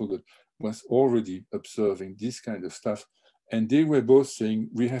Ladefogel, was already observing this kind of stuff. And they were both saying,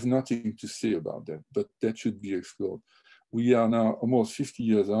 we have nothing to say about that, but that should be explored. We are now almost 50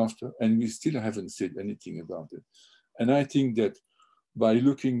 years after, and we still haven't said anything about it. And I think that by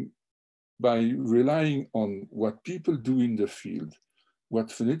relying on what people do in the field, what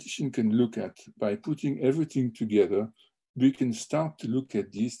phoneticians can look at, by putting everything together, we can start to look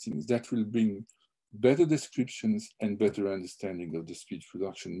at these things that will bring better descriptions and better understanding of the speech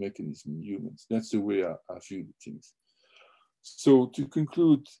production mechanism in humans. That's the way I view things. So to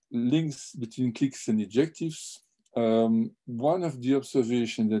conclude, links between clicks and ejectives. One of the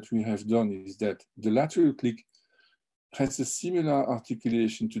observations that we have done is that the lateral click has a similar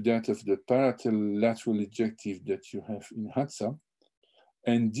articulation to that of the palatal-lateral ejective that you have in Hadza.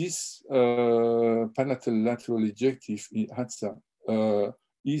 And this palatal-lateral ejective in Hadza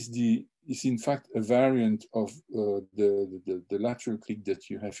is in fact a variant of the lateral click that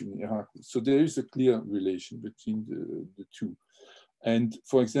you have in Iraqw. So there is a clear relation between the two. And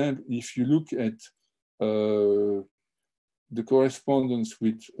for example, if you look at the correspondence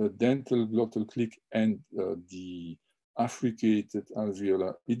with dental glottal click and the affricated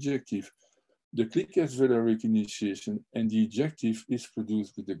alveolar ejective, the click has velaric initiation and the ejective is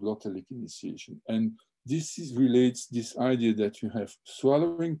produced with the glottalic initiation. And this relates this idea that you have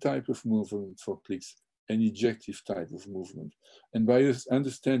swallowing type of movement for clicks and ejective type of movement. And by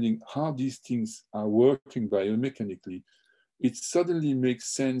understanding how these things are working biomechanically, it suddenly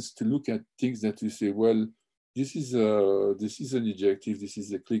makes sense to look at things that you say, well, this is an ejective, this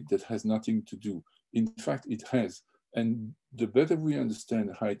is a click that has nothing to do. In fact, it has. And the better we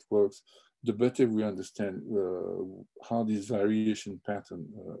understand how it works, the better we understand how this variation pattern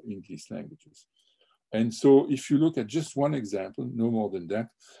in these languages. And so if you look at just one example, no more than that,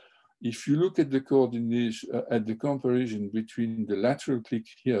 if you look at the coordination, at the comparison between the lateral click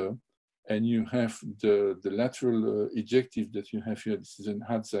here, and you have the lateral ejective that you have here, this is an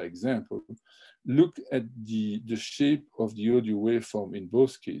Hadza example, look at the shape of the audio waveform in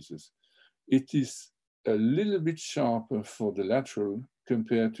both cases. It is a little bit sharper for the lateral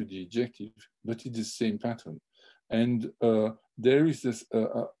compared to the ejective, but it's the same pattern. And there is this,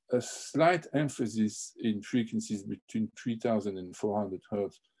 a slight emphasis in frequencies between 3000 and 400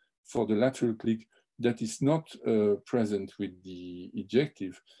 Hertz for the lateral click that is not present with the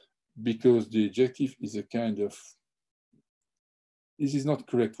ejective, because the ejective is a kind of, this is not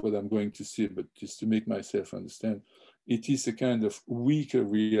correct what I'm going to say, but just to make myself understand, it is a kind of weaker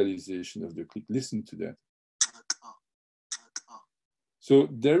realization of the click. Listen to that. So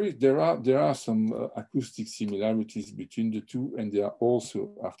there are some acoustic similarities between the two, and there are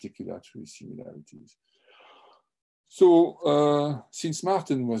also articulatory similarities. So since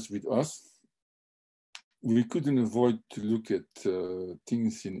Martin was with us, we couldn't avoid to look at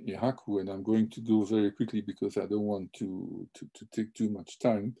things in Iraqw, and I'm going to go very quickly because I don't want to take too much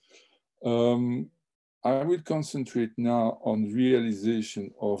time. I will concentrate now on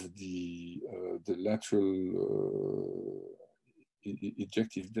realization of the lateral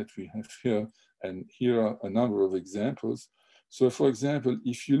ejective that we have here, and here are a number of examples. So, for example,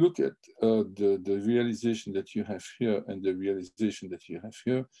 if you look at the realization that you have here and the realization that you have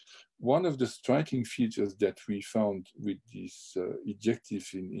here, one of the striking features that we found with these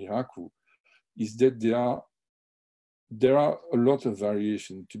ejectives in Iraqw is that there are a lot of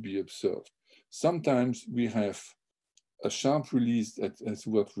variation to be observed. Sometimes we have a sharp release as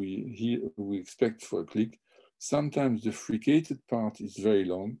what we expect for a click. Sometimes the fricated part is very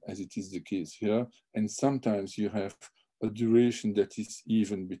long, as it is the case here, and sometimes you have a duration that is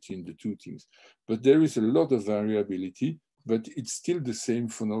even between the two things. But there is a lot of variability, but it's still the same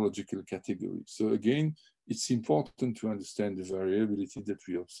phonological category. So again, it's important to understand the variability that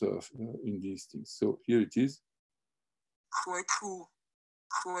we observe in these things. So here it is.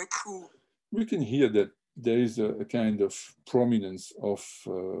 We can hear that there is a kind of prominence of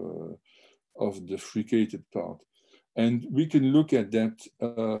the fricated part. And we can look at that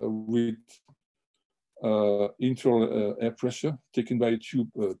with internal air pressure taken by a tube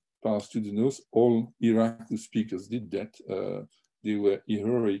passed to the nose. All Iraqw speakers did that. They were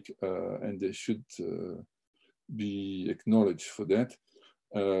heroic and they should be acknowledged for that.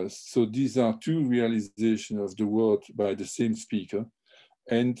 So these are two realizations of the word by the same speaker.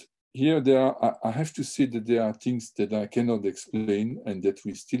 And here I have to say that there are things that I cannot explain and that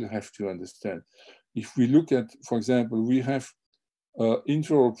we still have to understand. If we look at, for example, we have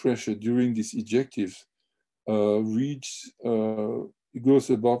intraoral pressure during this ejective it goes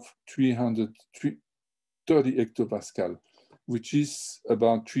above 330 hectopascal, which is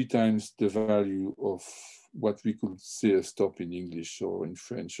about 3 times the value of what we could say a stop in English or in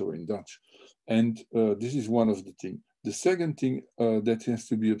French or in Dutch. And this is one of the things. The second thing that has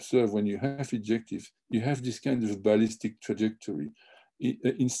to be observed when you have ejectives, you have this kind of ballistic trajectory.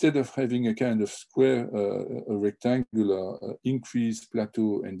 Instead of having a kind of square, a rectangular increase,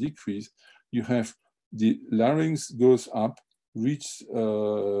 plateau, and decrease, you have the larynx goes up, reaches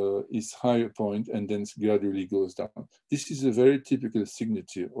its higher point, and then gradually goes down. This is a very typical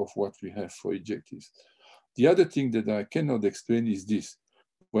signature of what we have for ejectives. The other thing that I cannot explain is this.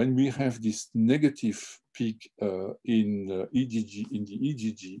 When we have this negative peak in the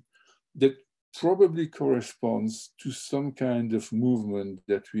EGG, that probably corresponds to some kind of movement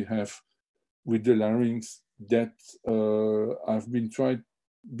that we have with the larynx that I've been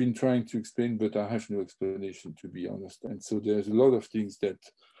trying to explain, but I have no explanation, to be honest. And so there's a lot of things that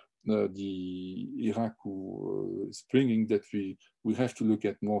the Iraqw is bringing that we have to look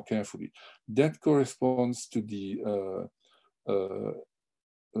at more carefully. That corresponds to the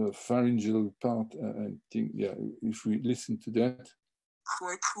pharyngeal part. I think, yeah, if we listen to that,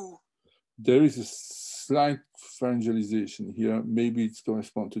 there is a slight pharyngalization here. Maybe it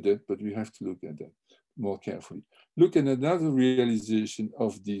corresponds to that, but we have to look at that more carefully. Look at another realization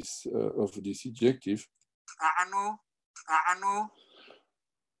of this ejective.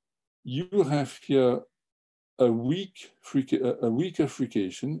 You have here a weaker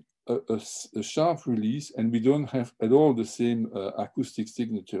frication, a sharp release, and we don't have at all the same acoustic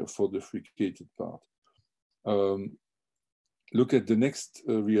signature for the fricated part. Look at the next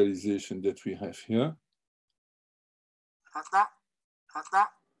realization that we have here.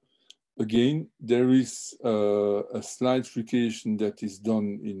 Again, there is a slight frication that is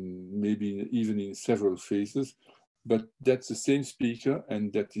done in maybe even in several phases, but that's the same speaker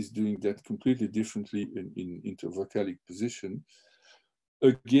and that is doing that completely differently in intervocalic position.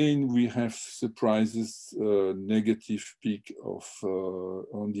 Again, we have surprises, negative peak of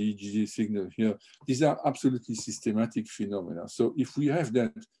on the EGG signal here. These are absolutely systematic phenomena. So if we have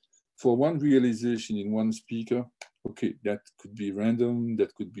that for one realization in one speaker, okay, that could be random,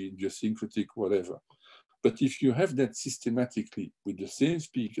 that could be idiosyncratic, whatever. But if you have that systematically with the same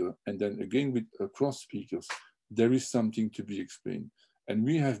speaker and then again with across speakers, there is something to be explained. And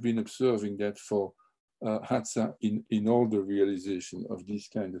we have been observing that for Hadza in all the realization of these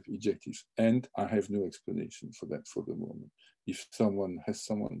kind of ejectives. And I have no explanation for that for the moment. If someone has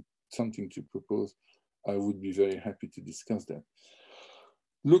something to propose, I would be very happy to discuss that.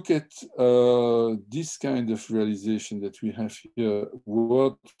 look at this kind of realization that we have here,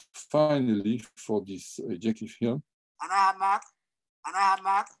 word finally for this adjective here.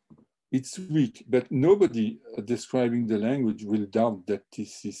 It's weak, but nobody describing the language will doubt that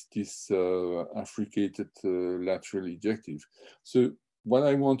this is this affricated lateral ejective. So what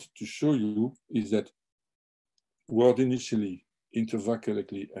I wanted to show you is that word initially,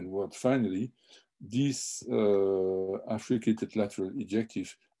 intervocally, and word finally, these affricated lateral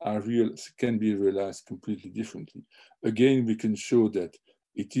ejectives can be realized completely differently. Again, we can show that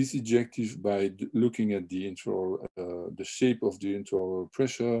it is ejective by looking at the the shape of the intraoral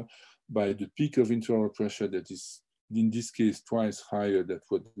pressure, by the peak of intraoral pressure that is, in this case, twice higher than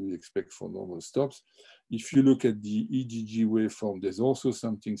what we expect for normal stops. If you look at the EGG waveform, there's also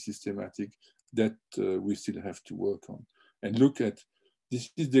something systematic that we still have to work on. And look at, this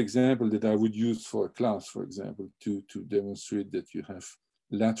is the example that I would use for a class, for example, to demonstrate that you have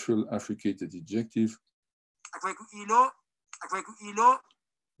lateral affricated ejective.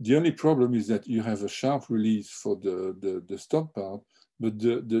 The only problem is that you have a sharp release for the stop part, but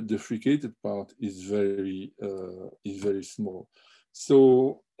the fricated part is very small.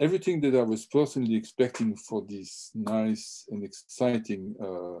 So everything that I was personally expecting for these nice and exciting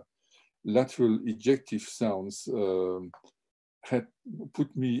lateral ejective sounds had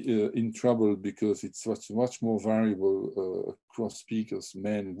put me in trouble, because it's much more variable across speakers,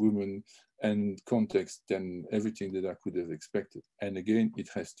 men, women, and context than everything that I could have expected. And again, it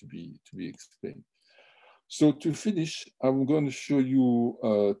has to be explained. So to finish, I'm going to show you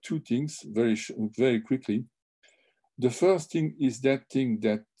two things very quickly. The first thing is that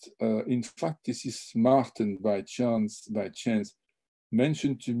in fact, this is Martin by chance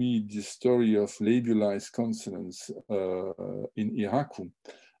mentioned to me the story of labialized consonants in Iraqw.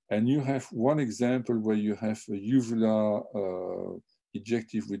 And you have one example where you have a uvular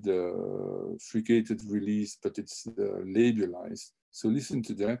ejective with a fricated release, but it's labialized. So listen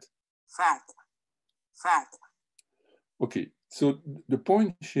to that. Okay, so the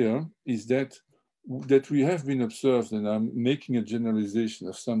point here is that we have been observed, and I'm making a generalization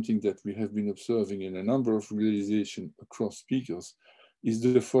of something that we have been observing in a number of realizations across speakers, is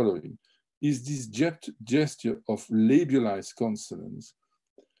the following. Is this gesture of labialized consonants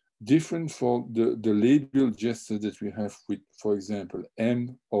different from the labial gesture that we have with, for example,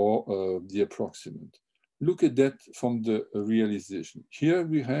 M or the approximant? Look at that from the realization. Here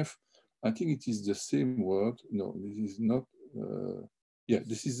we have, I think it is the same word. No, this is not. Yeah,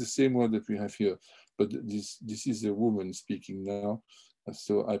 this is the same word that we have here, but this is a woman speaking now.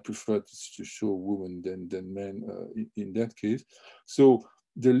 So I prefer to show woman than men in that case. So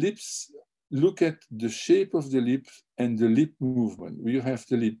the lips, look at the shape of the lips and the lip movement. We have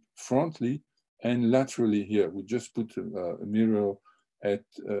the lip frontally and laterally here. We just put a mirror at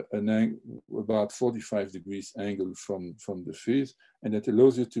an angle about 45 degrees angle from the face, and that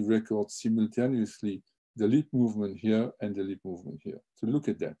allows you to record simultaneously the lip movement here and the lip movement here. So look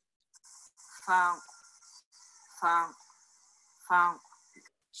at that.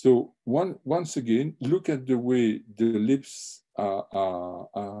 So once again, look at the way the lips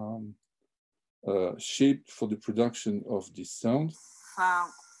are shaped for the production of this sound.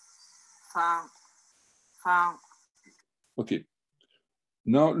 Okay.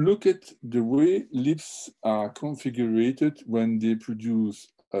 Now look at the way lips are configured when they produce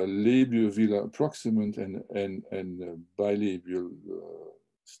a labiovelar approximant and bilabial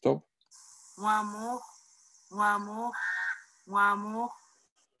stop.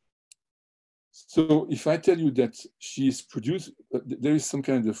 So if I tell you that she is produced, there is some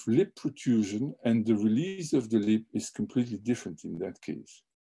kind of lip protrusion, and the release of the lip is completely different in that case.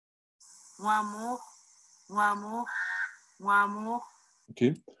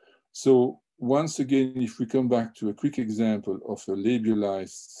 Okay, so once again, if we come back to a quick example of a labialized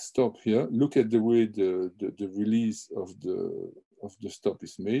stop here, look at the way the release of the stop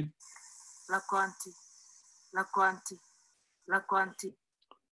is made.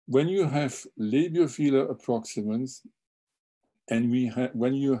 When you have labiovelar approximants and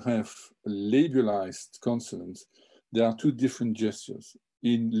when you have labialized consonants, there are two different gestures.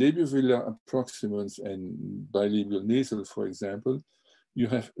 In labiovelar approximants and bilabial nasal, for example, you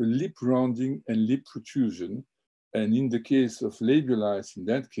have a lip rounding and lip protrusion. And in the case of labialized, in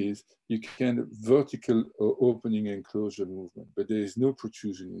that case, you can have vertical opening and closure movement, but there is no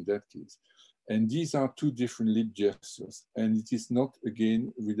protrusion in that case. And these are two different lip gestures. And it is not,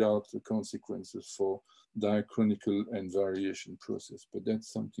 again, without the consequences for diachronical and variation process. But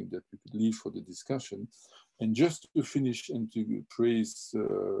that's something that we could leave for the discussion. And just to finish and to praise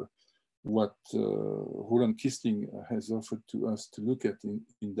what Roland Kissling has offered to us to look at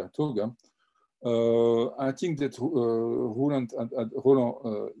in Datooga. I think that Roland, I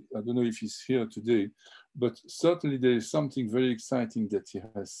don't know if he's here today, but certainly there is something very exciting that he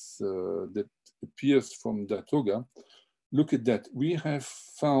has that appears from Datooga. Look at that. We have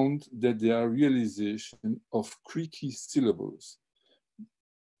found that there are realization of creaky syllables.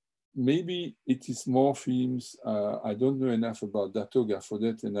 Maybe it is morphemes. I don't know enough about Datooga for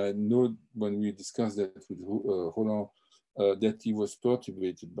that, and I know when we discussed that with Roland that he was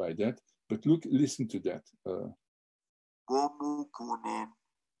perturbated by that. But look, listen to that.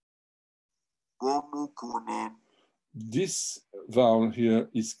 This vowel here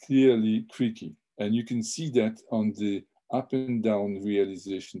is clearly creaky, and you can see that on the up and down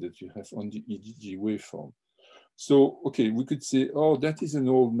realization that you have on the EDG waveform. So, okay, we could say, oh, that is an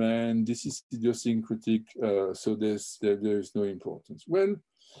old man, this is idiosyncratic, so there is no importance. Well,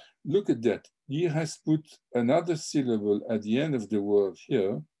 look at that. He has put another syllable at the end of the word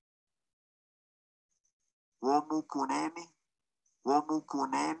here.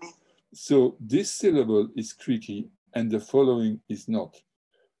 So this syllable is creaky and the following is not.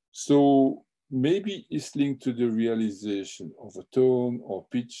 So maybe it's linked to the realization of a tone or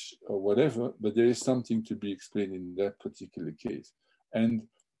pitch or whatever, but there is something to be explained in that particular case. And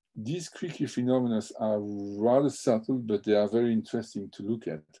these creaky phenomena are rather subtle, but they are very interesting to look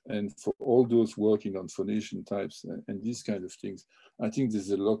at. And for all those working on phonation types and these kind of things, I think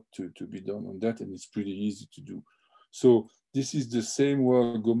there's a lot to be done on that, and it's pretty easy to do. So this is the same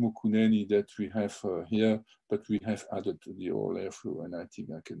word gomukuneni that we have here, but we have added to the oral airflow, and I think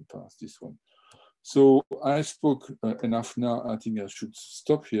I can pass this one. So I spoke enough now. I think I should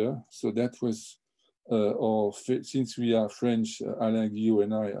stop here. So that was, since we are French, Alain Guillot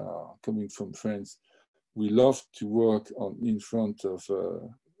and I are coming from France, we love to work in front of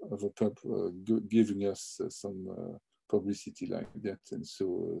a pub giving us some publicity like that. And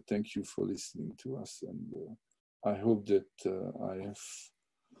so thank you for listening to us. And I hope that I have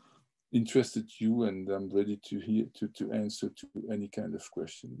interested you, and I'm ready to answer to any kind of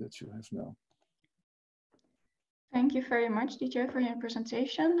question that you have now. Thank you very much, Didier, for your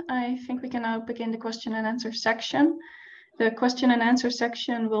presentation. I think we can now begin the question and answer section. The question and answer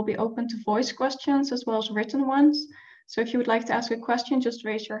section will be open to voice questions as well as written ones. So if you would like to ask a question, just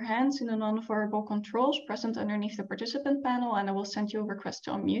raise your hands in the non-verbal controls present underneath the participant panel, and I will send you a request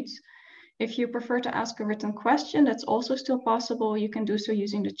to unmute. If you prefer to ask a written question, that's also still possible. You can do so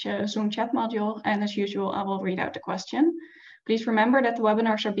using the Zoom chat module, and as usual, I will read out the question. Please remember that the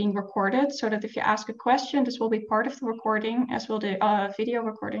webinars are being recorded, so that if you ask a question, this will be part of the recording, as will the video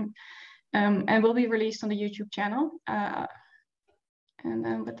recording, and will be released on the YouTube channel. And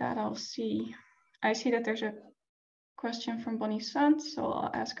then with that, I see that there's a question from Bonnie Sant, so I'll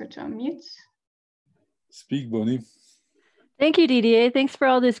ask her to unmute. Speak, Bonnie. Thank you, Didier. Thanks for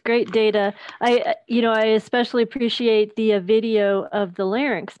all this great data. I especially appreciate the video of the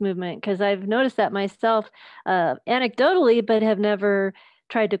larynx movement, because I've noticed that myself anecdotally, but have never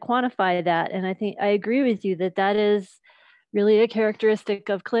tried to quantify that. And I think I agree with you that that is really a characteristic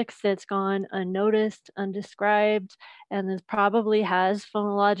of clicks that's gone unnoticed, undescribed, and this probably has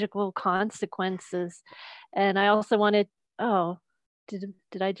phonological consequences. And I also wanted, oh, did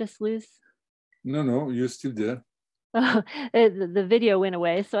I just lose? No, you're still there. Oh, the video went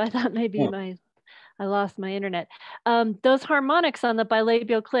away, so I thought maybe I lost my internet. Those harmonics on the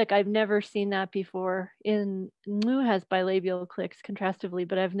bilabial click, I've never seen that before. Mu has bilabial clicks contrastively,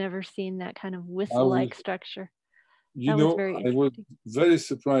 but I've never seen that kind of whistle-like structure. You know, I was very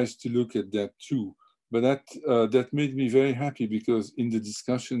surprised to look at that too, but that made me very happy, because in the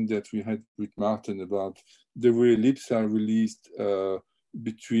discussion that we had with Martin about the way lips are released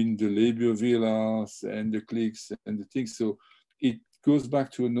between the labiovelars and the clicks and the things. So it goes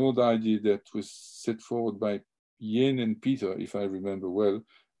back to an old idea that was set forward by Yen and Peter, if I remember well,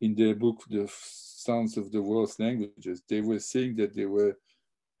 in their book, The Sounds of the World's Languages. They were saying that there were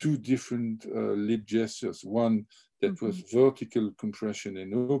two different lip gestures, one that was vertical compression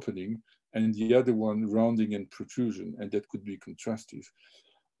and opening, and the other one rounding and protrusion, and that could be contrastive.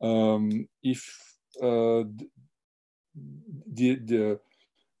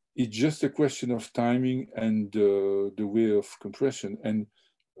 It's just a question of timing and the way of compression. And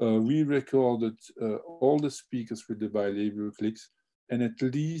we recorded all the speakers with the bilabial clicks, and at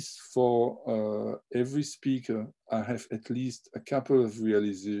least for every speaker, I have at least a couple of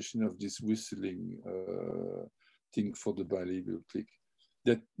realization of this whistling thing for the bilabial click.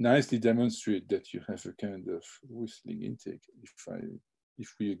 That nicely demonstrate that you have a kind of whistling intake,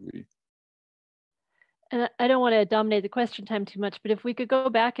 if we agree. And I don't want to dominate the question time too much, but if we could go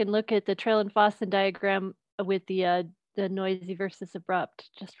back and look at the trail and Fossen diagram with the noisy versus abrupt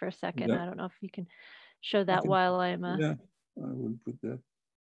just for a second. Yeah. I don't know if you can show that while I'm yeah, I will put that.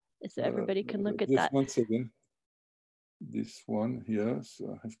 So everybody can look at just that. Just 1 second. This one here,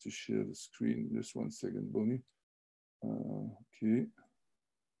 so I have to share the screen. Just 1 second, Bonnie. Okay.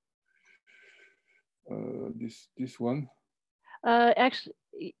 This one. Actually,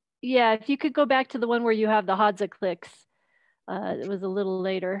 yeah, if you could go back to the one where you have the Hadza clicks. It was a little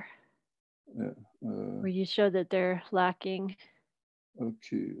later. Yeah. Where you show that they're lacking.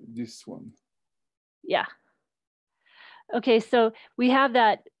 Okay, this one. Yeah. Okay, so we have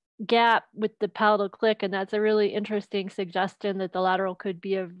that gap with the palatal click, and that's a really interesting suggestion that the lateral could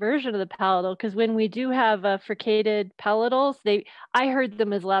be a version of the palatal, because when we do have fricated palatals, I heard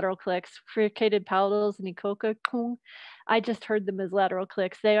them as lateral clicks. Fricated palatals and ikoka kung, I just heard them as lateral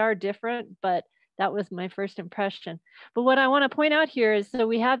clicks. They are different, but that was my first impression. But what I want to point out here is, so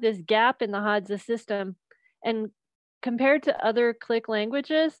we have this gap in the Hadza system, and compared to other click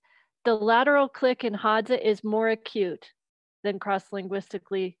languages, the lateral click in Hadza is more acute than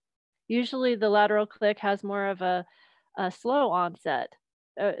cross-linguistically. Usually the lateral click has more of a slow onset,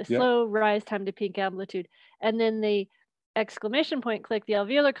 a slow rise time to peak amplitude. And then the exclamation point click, the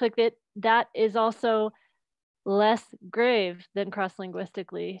alveolar click, that is also less grave than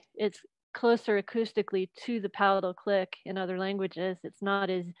cross-linguistically. It's closer acoustically to the palatal click in other languages. It's not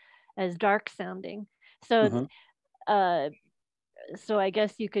as dark sounding. So, so I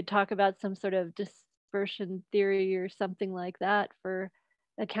guess you could talk about some sort of dispersion theory or something like that for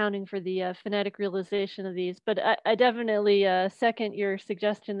accounting for the phonetic realization of these. But I definitely second your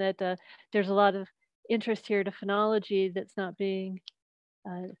suggestion that there's a lot of interest here to phonology that's not being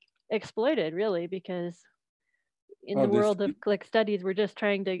exploited, really, because in the world of click studies, we're just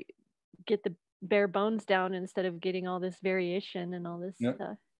trying to get the bare bones down instead of getting all this variation and all this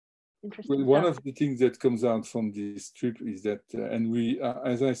interesting stuff. One of the things that comes out from this trip is that, and we,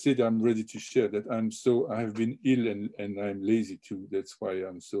 as I said, I'm ready to share that I have been ill and I'm lazy too. That's why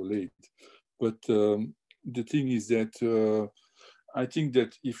I'm so late. But the thing is that I think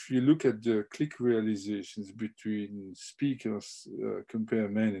that if you look at the click realizations between speakers, compare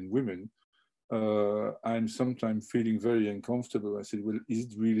men and women, I'm sometimes feeling very uncomfortable. I said, well, is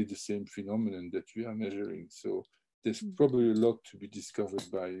it really the same phenomenon that we are measuring? So there's probably a lot to be discovered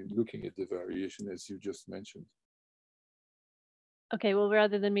by looking at the variation, as you just mentioned. Okay, well,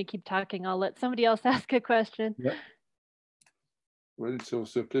 rather than me keep talking, I'll let somebody else ask a question. Yeah. Well, it's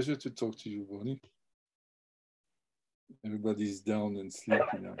also a pleasure to talk to you, Bonnie. Everybody's down and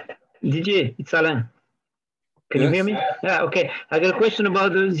sleepy now. Didier, it's Alain. Can you hear me? Yeah, okay. I got a question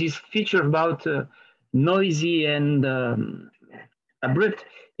about this feature about noisy and abrupt.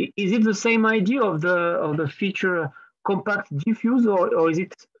 Is it the same idea of the feature compact diffuse, or is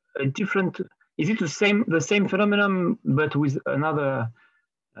it a different? Is it the same phenomenon but with another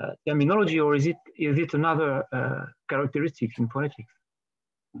terminology, or is it another characteristic in phonetics?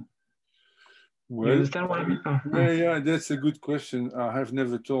 Well, you understand what I mean? Yeah, that's a good question. I have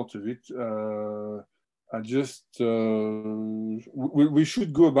never thought of it. I just we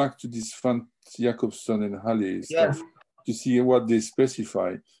should go back to this Van Jacobson and Halle stuff to see what they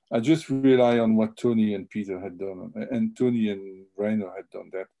specify. I just rely on what Tony and Peter had done, and Tony and Rainer had done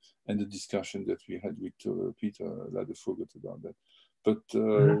that, and the discussion that we had with Peter Ladefoged about that. But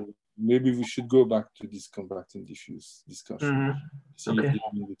maybe we should go back to this compact and diffuse discussion, see if they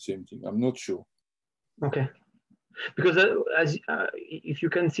mean the same thing. I'm not sure. Okay, because if you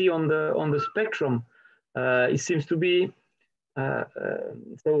can see on the spectrum, it seems to be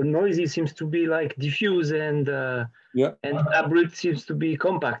so noisy seems to be like diffuse, and abrupt seems to be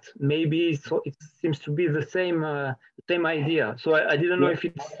compact. Maybe it seems to be the same idea. So I didn't know if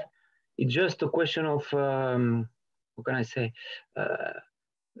it's just a question of what can I say,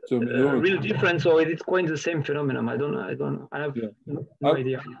 real difference, or it's quite the same phenomenon. I don't know. I have no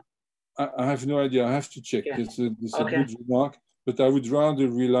idea. I have no idea. I have to check. It's a good remark. But I would rather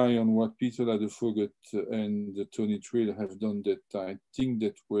rely on what Peter Ladefoged and Tony Trail have done that I think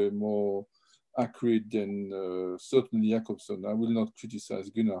that were more accurate than certainly Jacobson. I will not criticize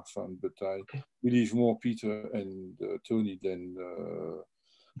Gunnar Fan, but I believe more Peter and Tony than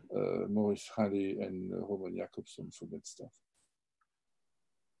Maurice Halle and Roman Jacobson for that stuff.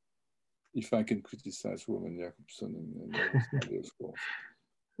 If I can criticize Roman Jacobson and Maurice Halle, of course.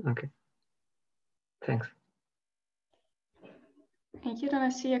 Okay. Thanks. Thank you. Then I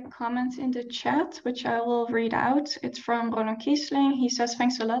see a comment in the chat, which I will read out. It's from Roland Kiesling. He says,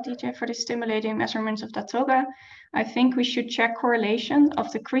 thanks a lot, DJ, for the stimulating measurements of Datooga. I think we should check correlation of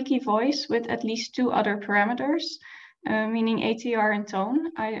the creaky voice with at least 2 other parameters, meaning ATR and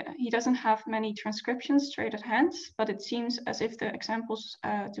tone. He doesn't have many transcriptions straight at hand, but it seems as if the examples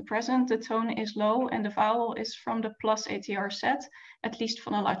to present, the tone is low and the vowel is from the plus ATR set, at least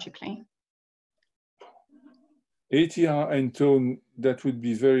phonologically. ATR and tone, that would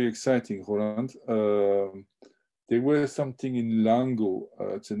be very exciting, Roland. There was something in Lango,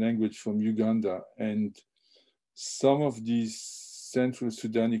 it's a language from Uganda, and some of these Central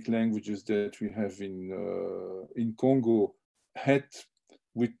Sudanic languages that we have in Congo had,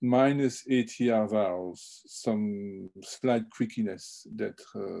 with minus ATR vowels, some slight creakiness that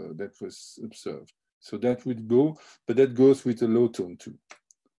was observed. So that would go, but that goes with a low tone too.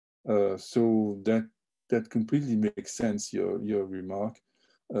 So that completely makes sense, your remark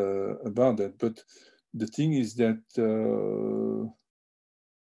about that. But the thing is that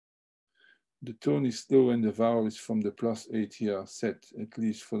the tone is low and the vowel is from the plus ATR set, at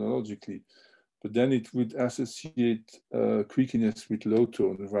least phonologically. But then it would associate creakiness with low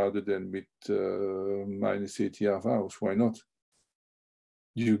tone rather than with minus ATR vowels. Why not?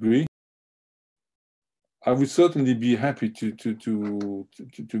 Do you agree? I would certainly be happy to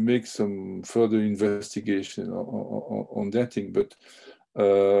make some further investigation on that thing. But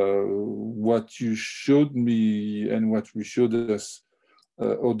what you showed me and what we showed us,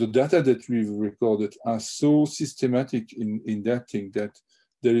 or the data that we've recorded, are so systematic in that thing that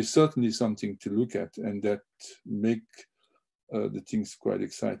there is certainly something to look at, and that make the things quite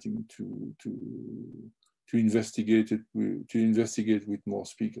exciting to investigate with more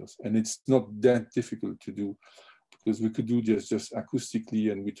speakers. And it's not that difficult to do, because we could do this just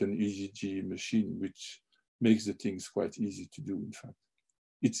acoustically and with an EEG machine, which makes the things quite easy to do. In fact,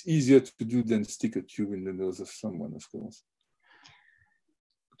 it's easier to do than stick a tube in the nose of someone, of course.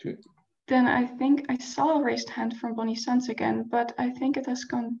 Okay. Then I think I saw a raised hand from Bonnie Sands again, but I think it has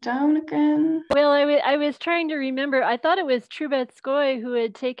gone down again. Well, I was trying to remember. I thought it was Trubetskoy who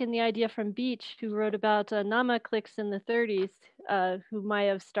had taken the idea from Beach, who wrote about Nama clicks in the 30s, who might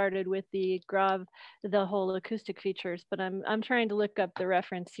have started with the grav, the whole acoustic features. But I'm trying to look up the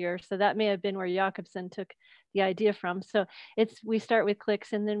reference here. So that may have been where Jakobsen took the idea from. So we start with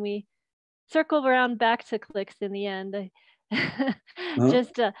clicks and then we circle around back to clicks in the end.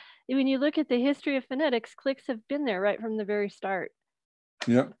 Just when you look at the history of phonetics, clicks have been there right from the very start.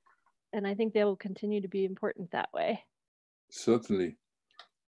 Yeah. And I think they will continue to be important that way. Certainly.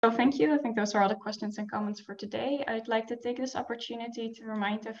 So thank you. I think those are all the questions and comments for today. I'd like to take this opportunity to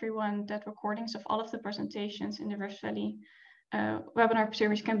remind everyone that recordings of all of the presentations in the Rift Valley webinar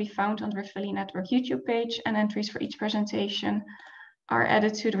series can be found on the Rift Valley Network YouTube page, and entries for each presentation are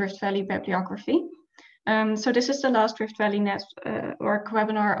added to the Rift Valley bibliography. So this is the last Rift Valley Network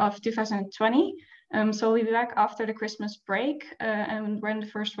webinar of 2020. So we'll be back after the Christmas break, and when the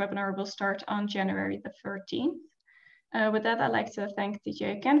first webinar will start on January the 13th. With that, I'd like to thank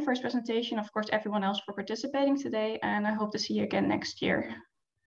Didier again for his presentation, of course, everyone else for participating today, and I hope to see you again next year.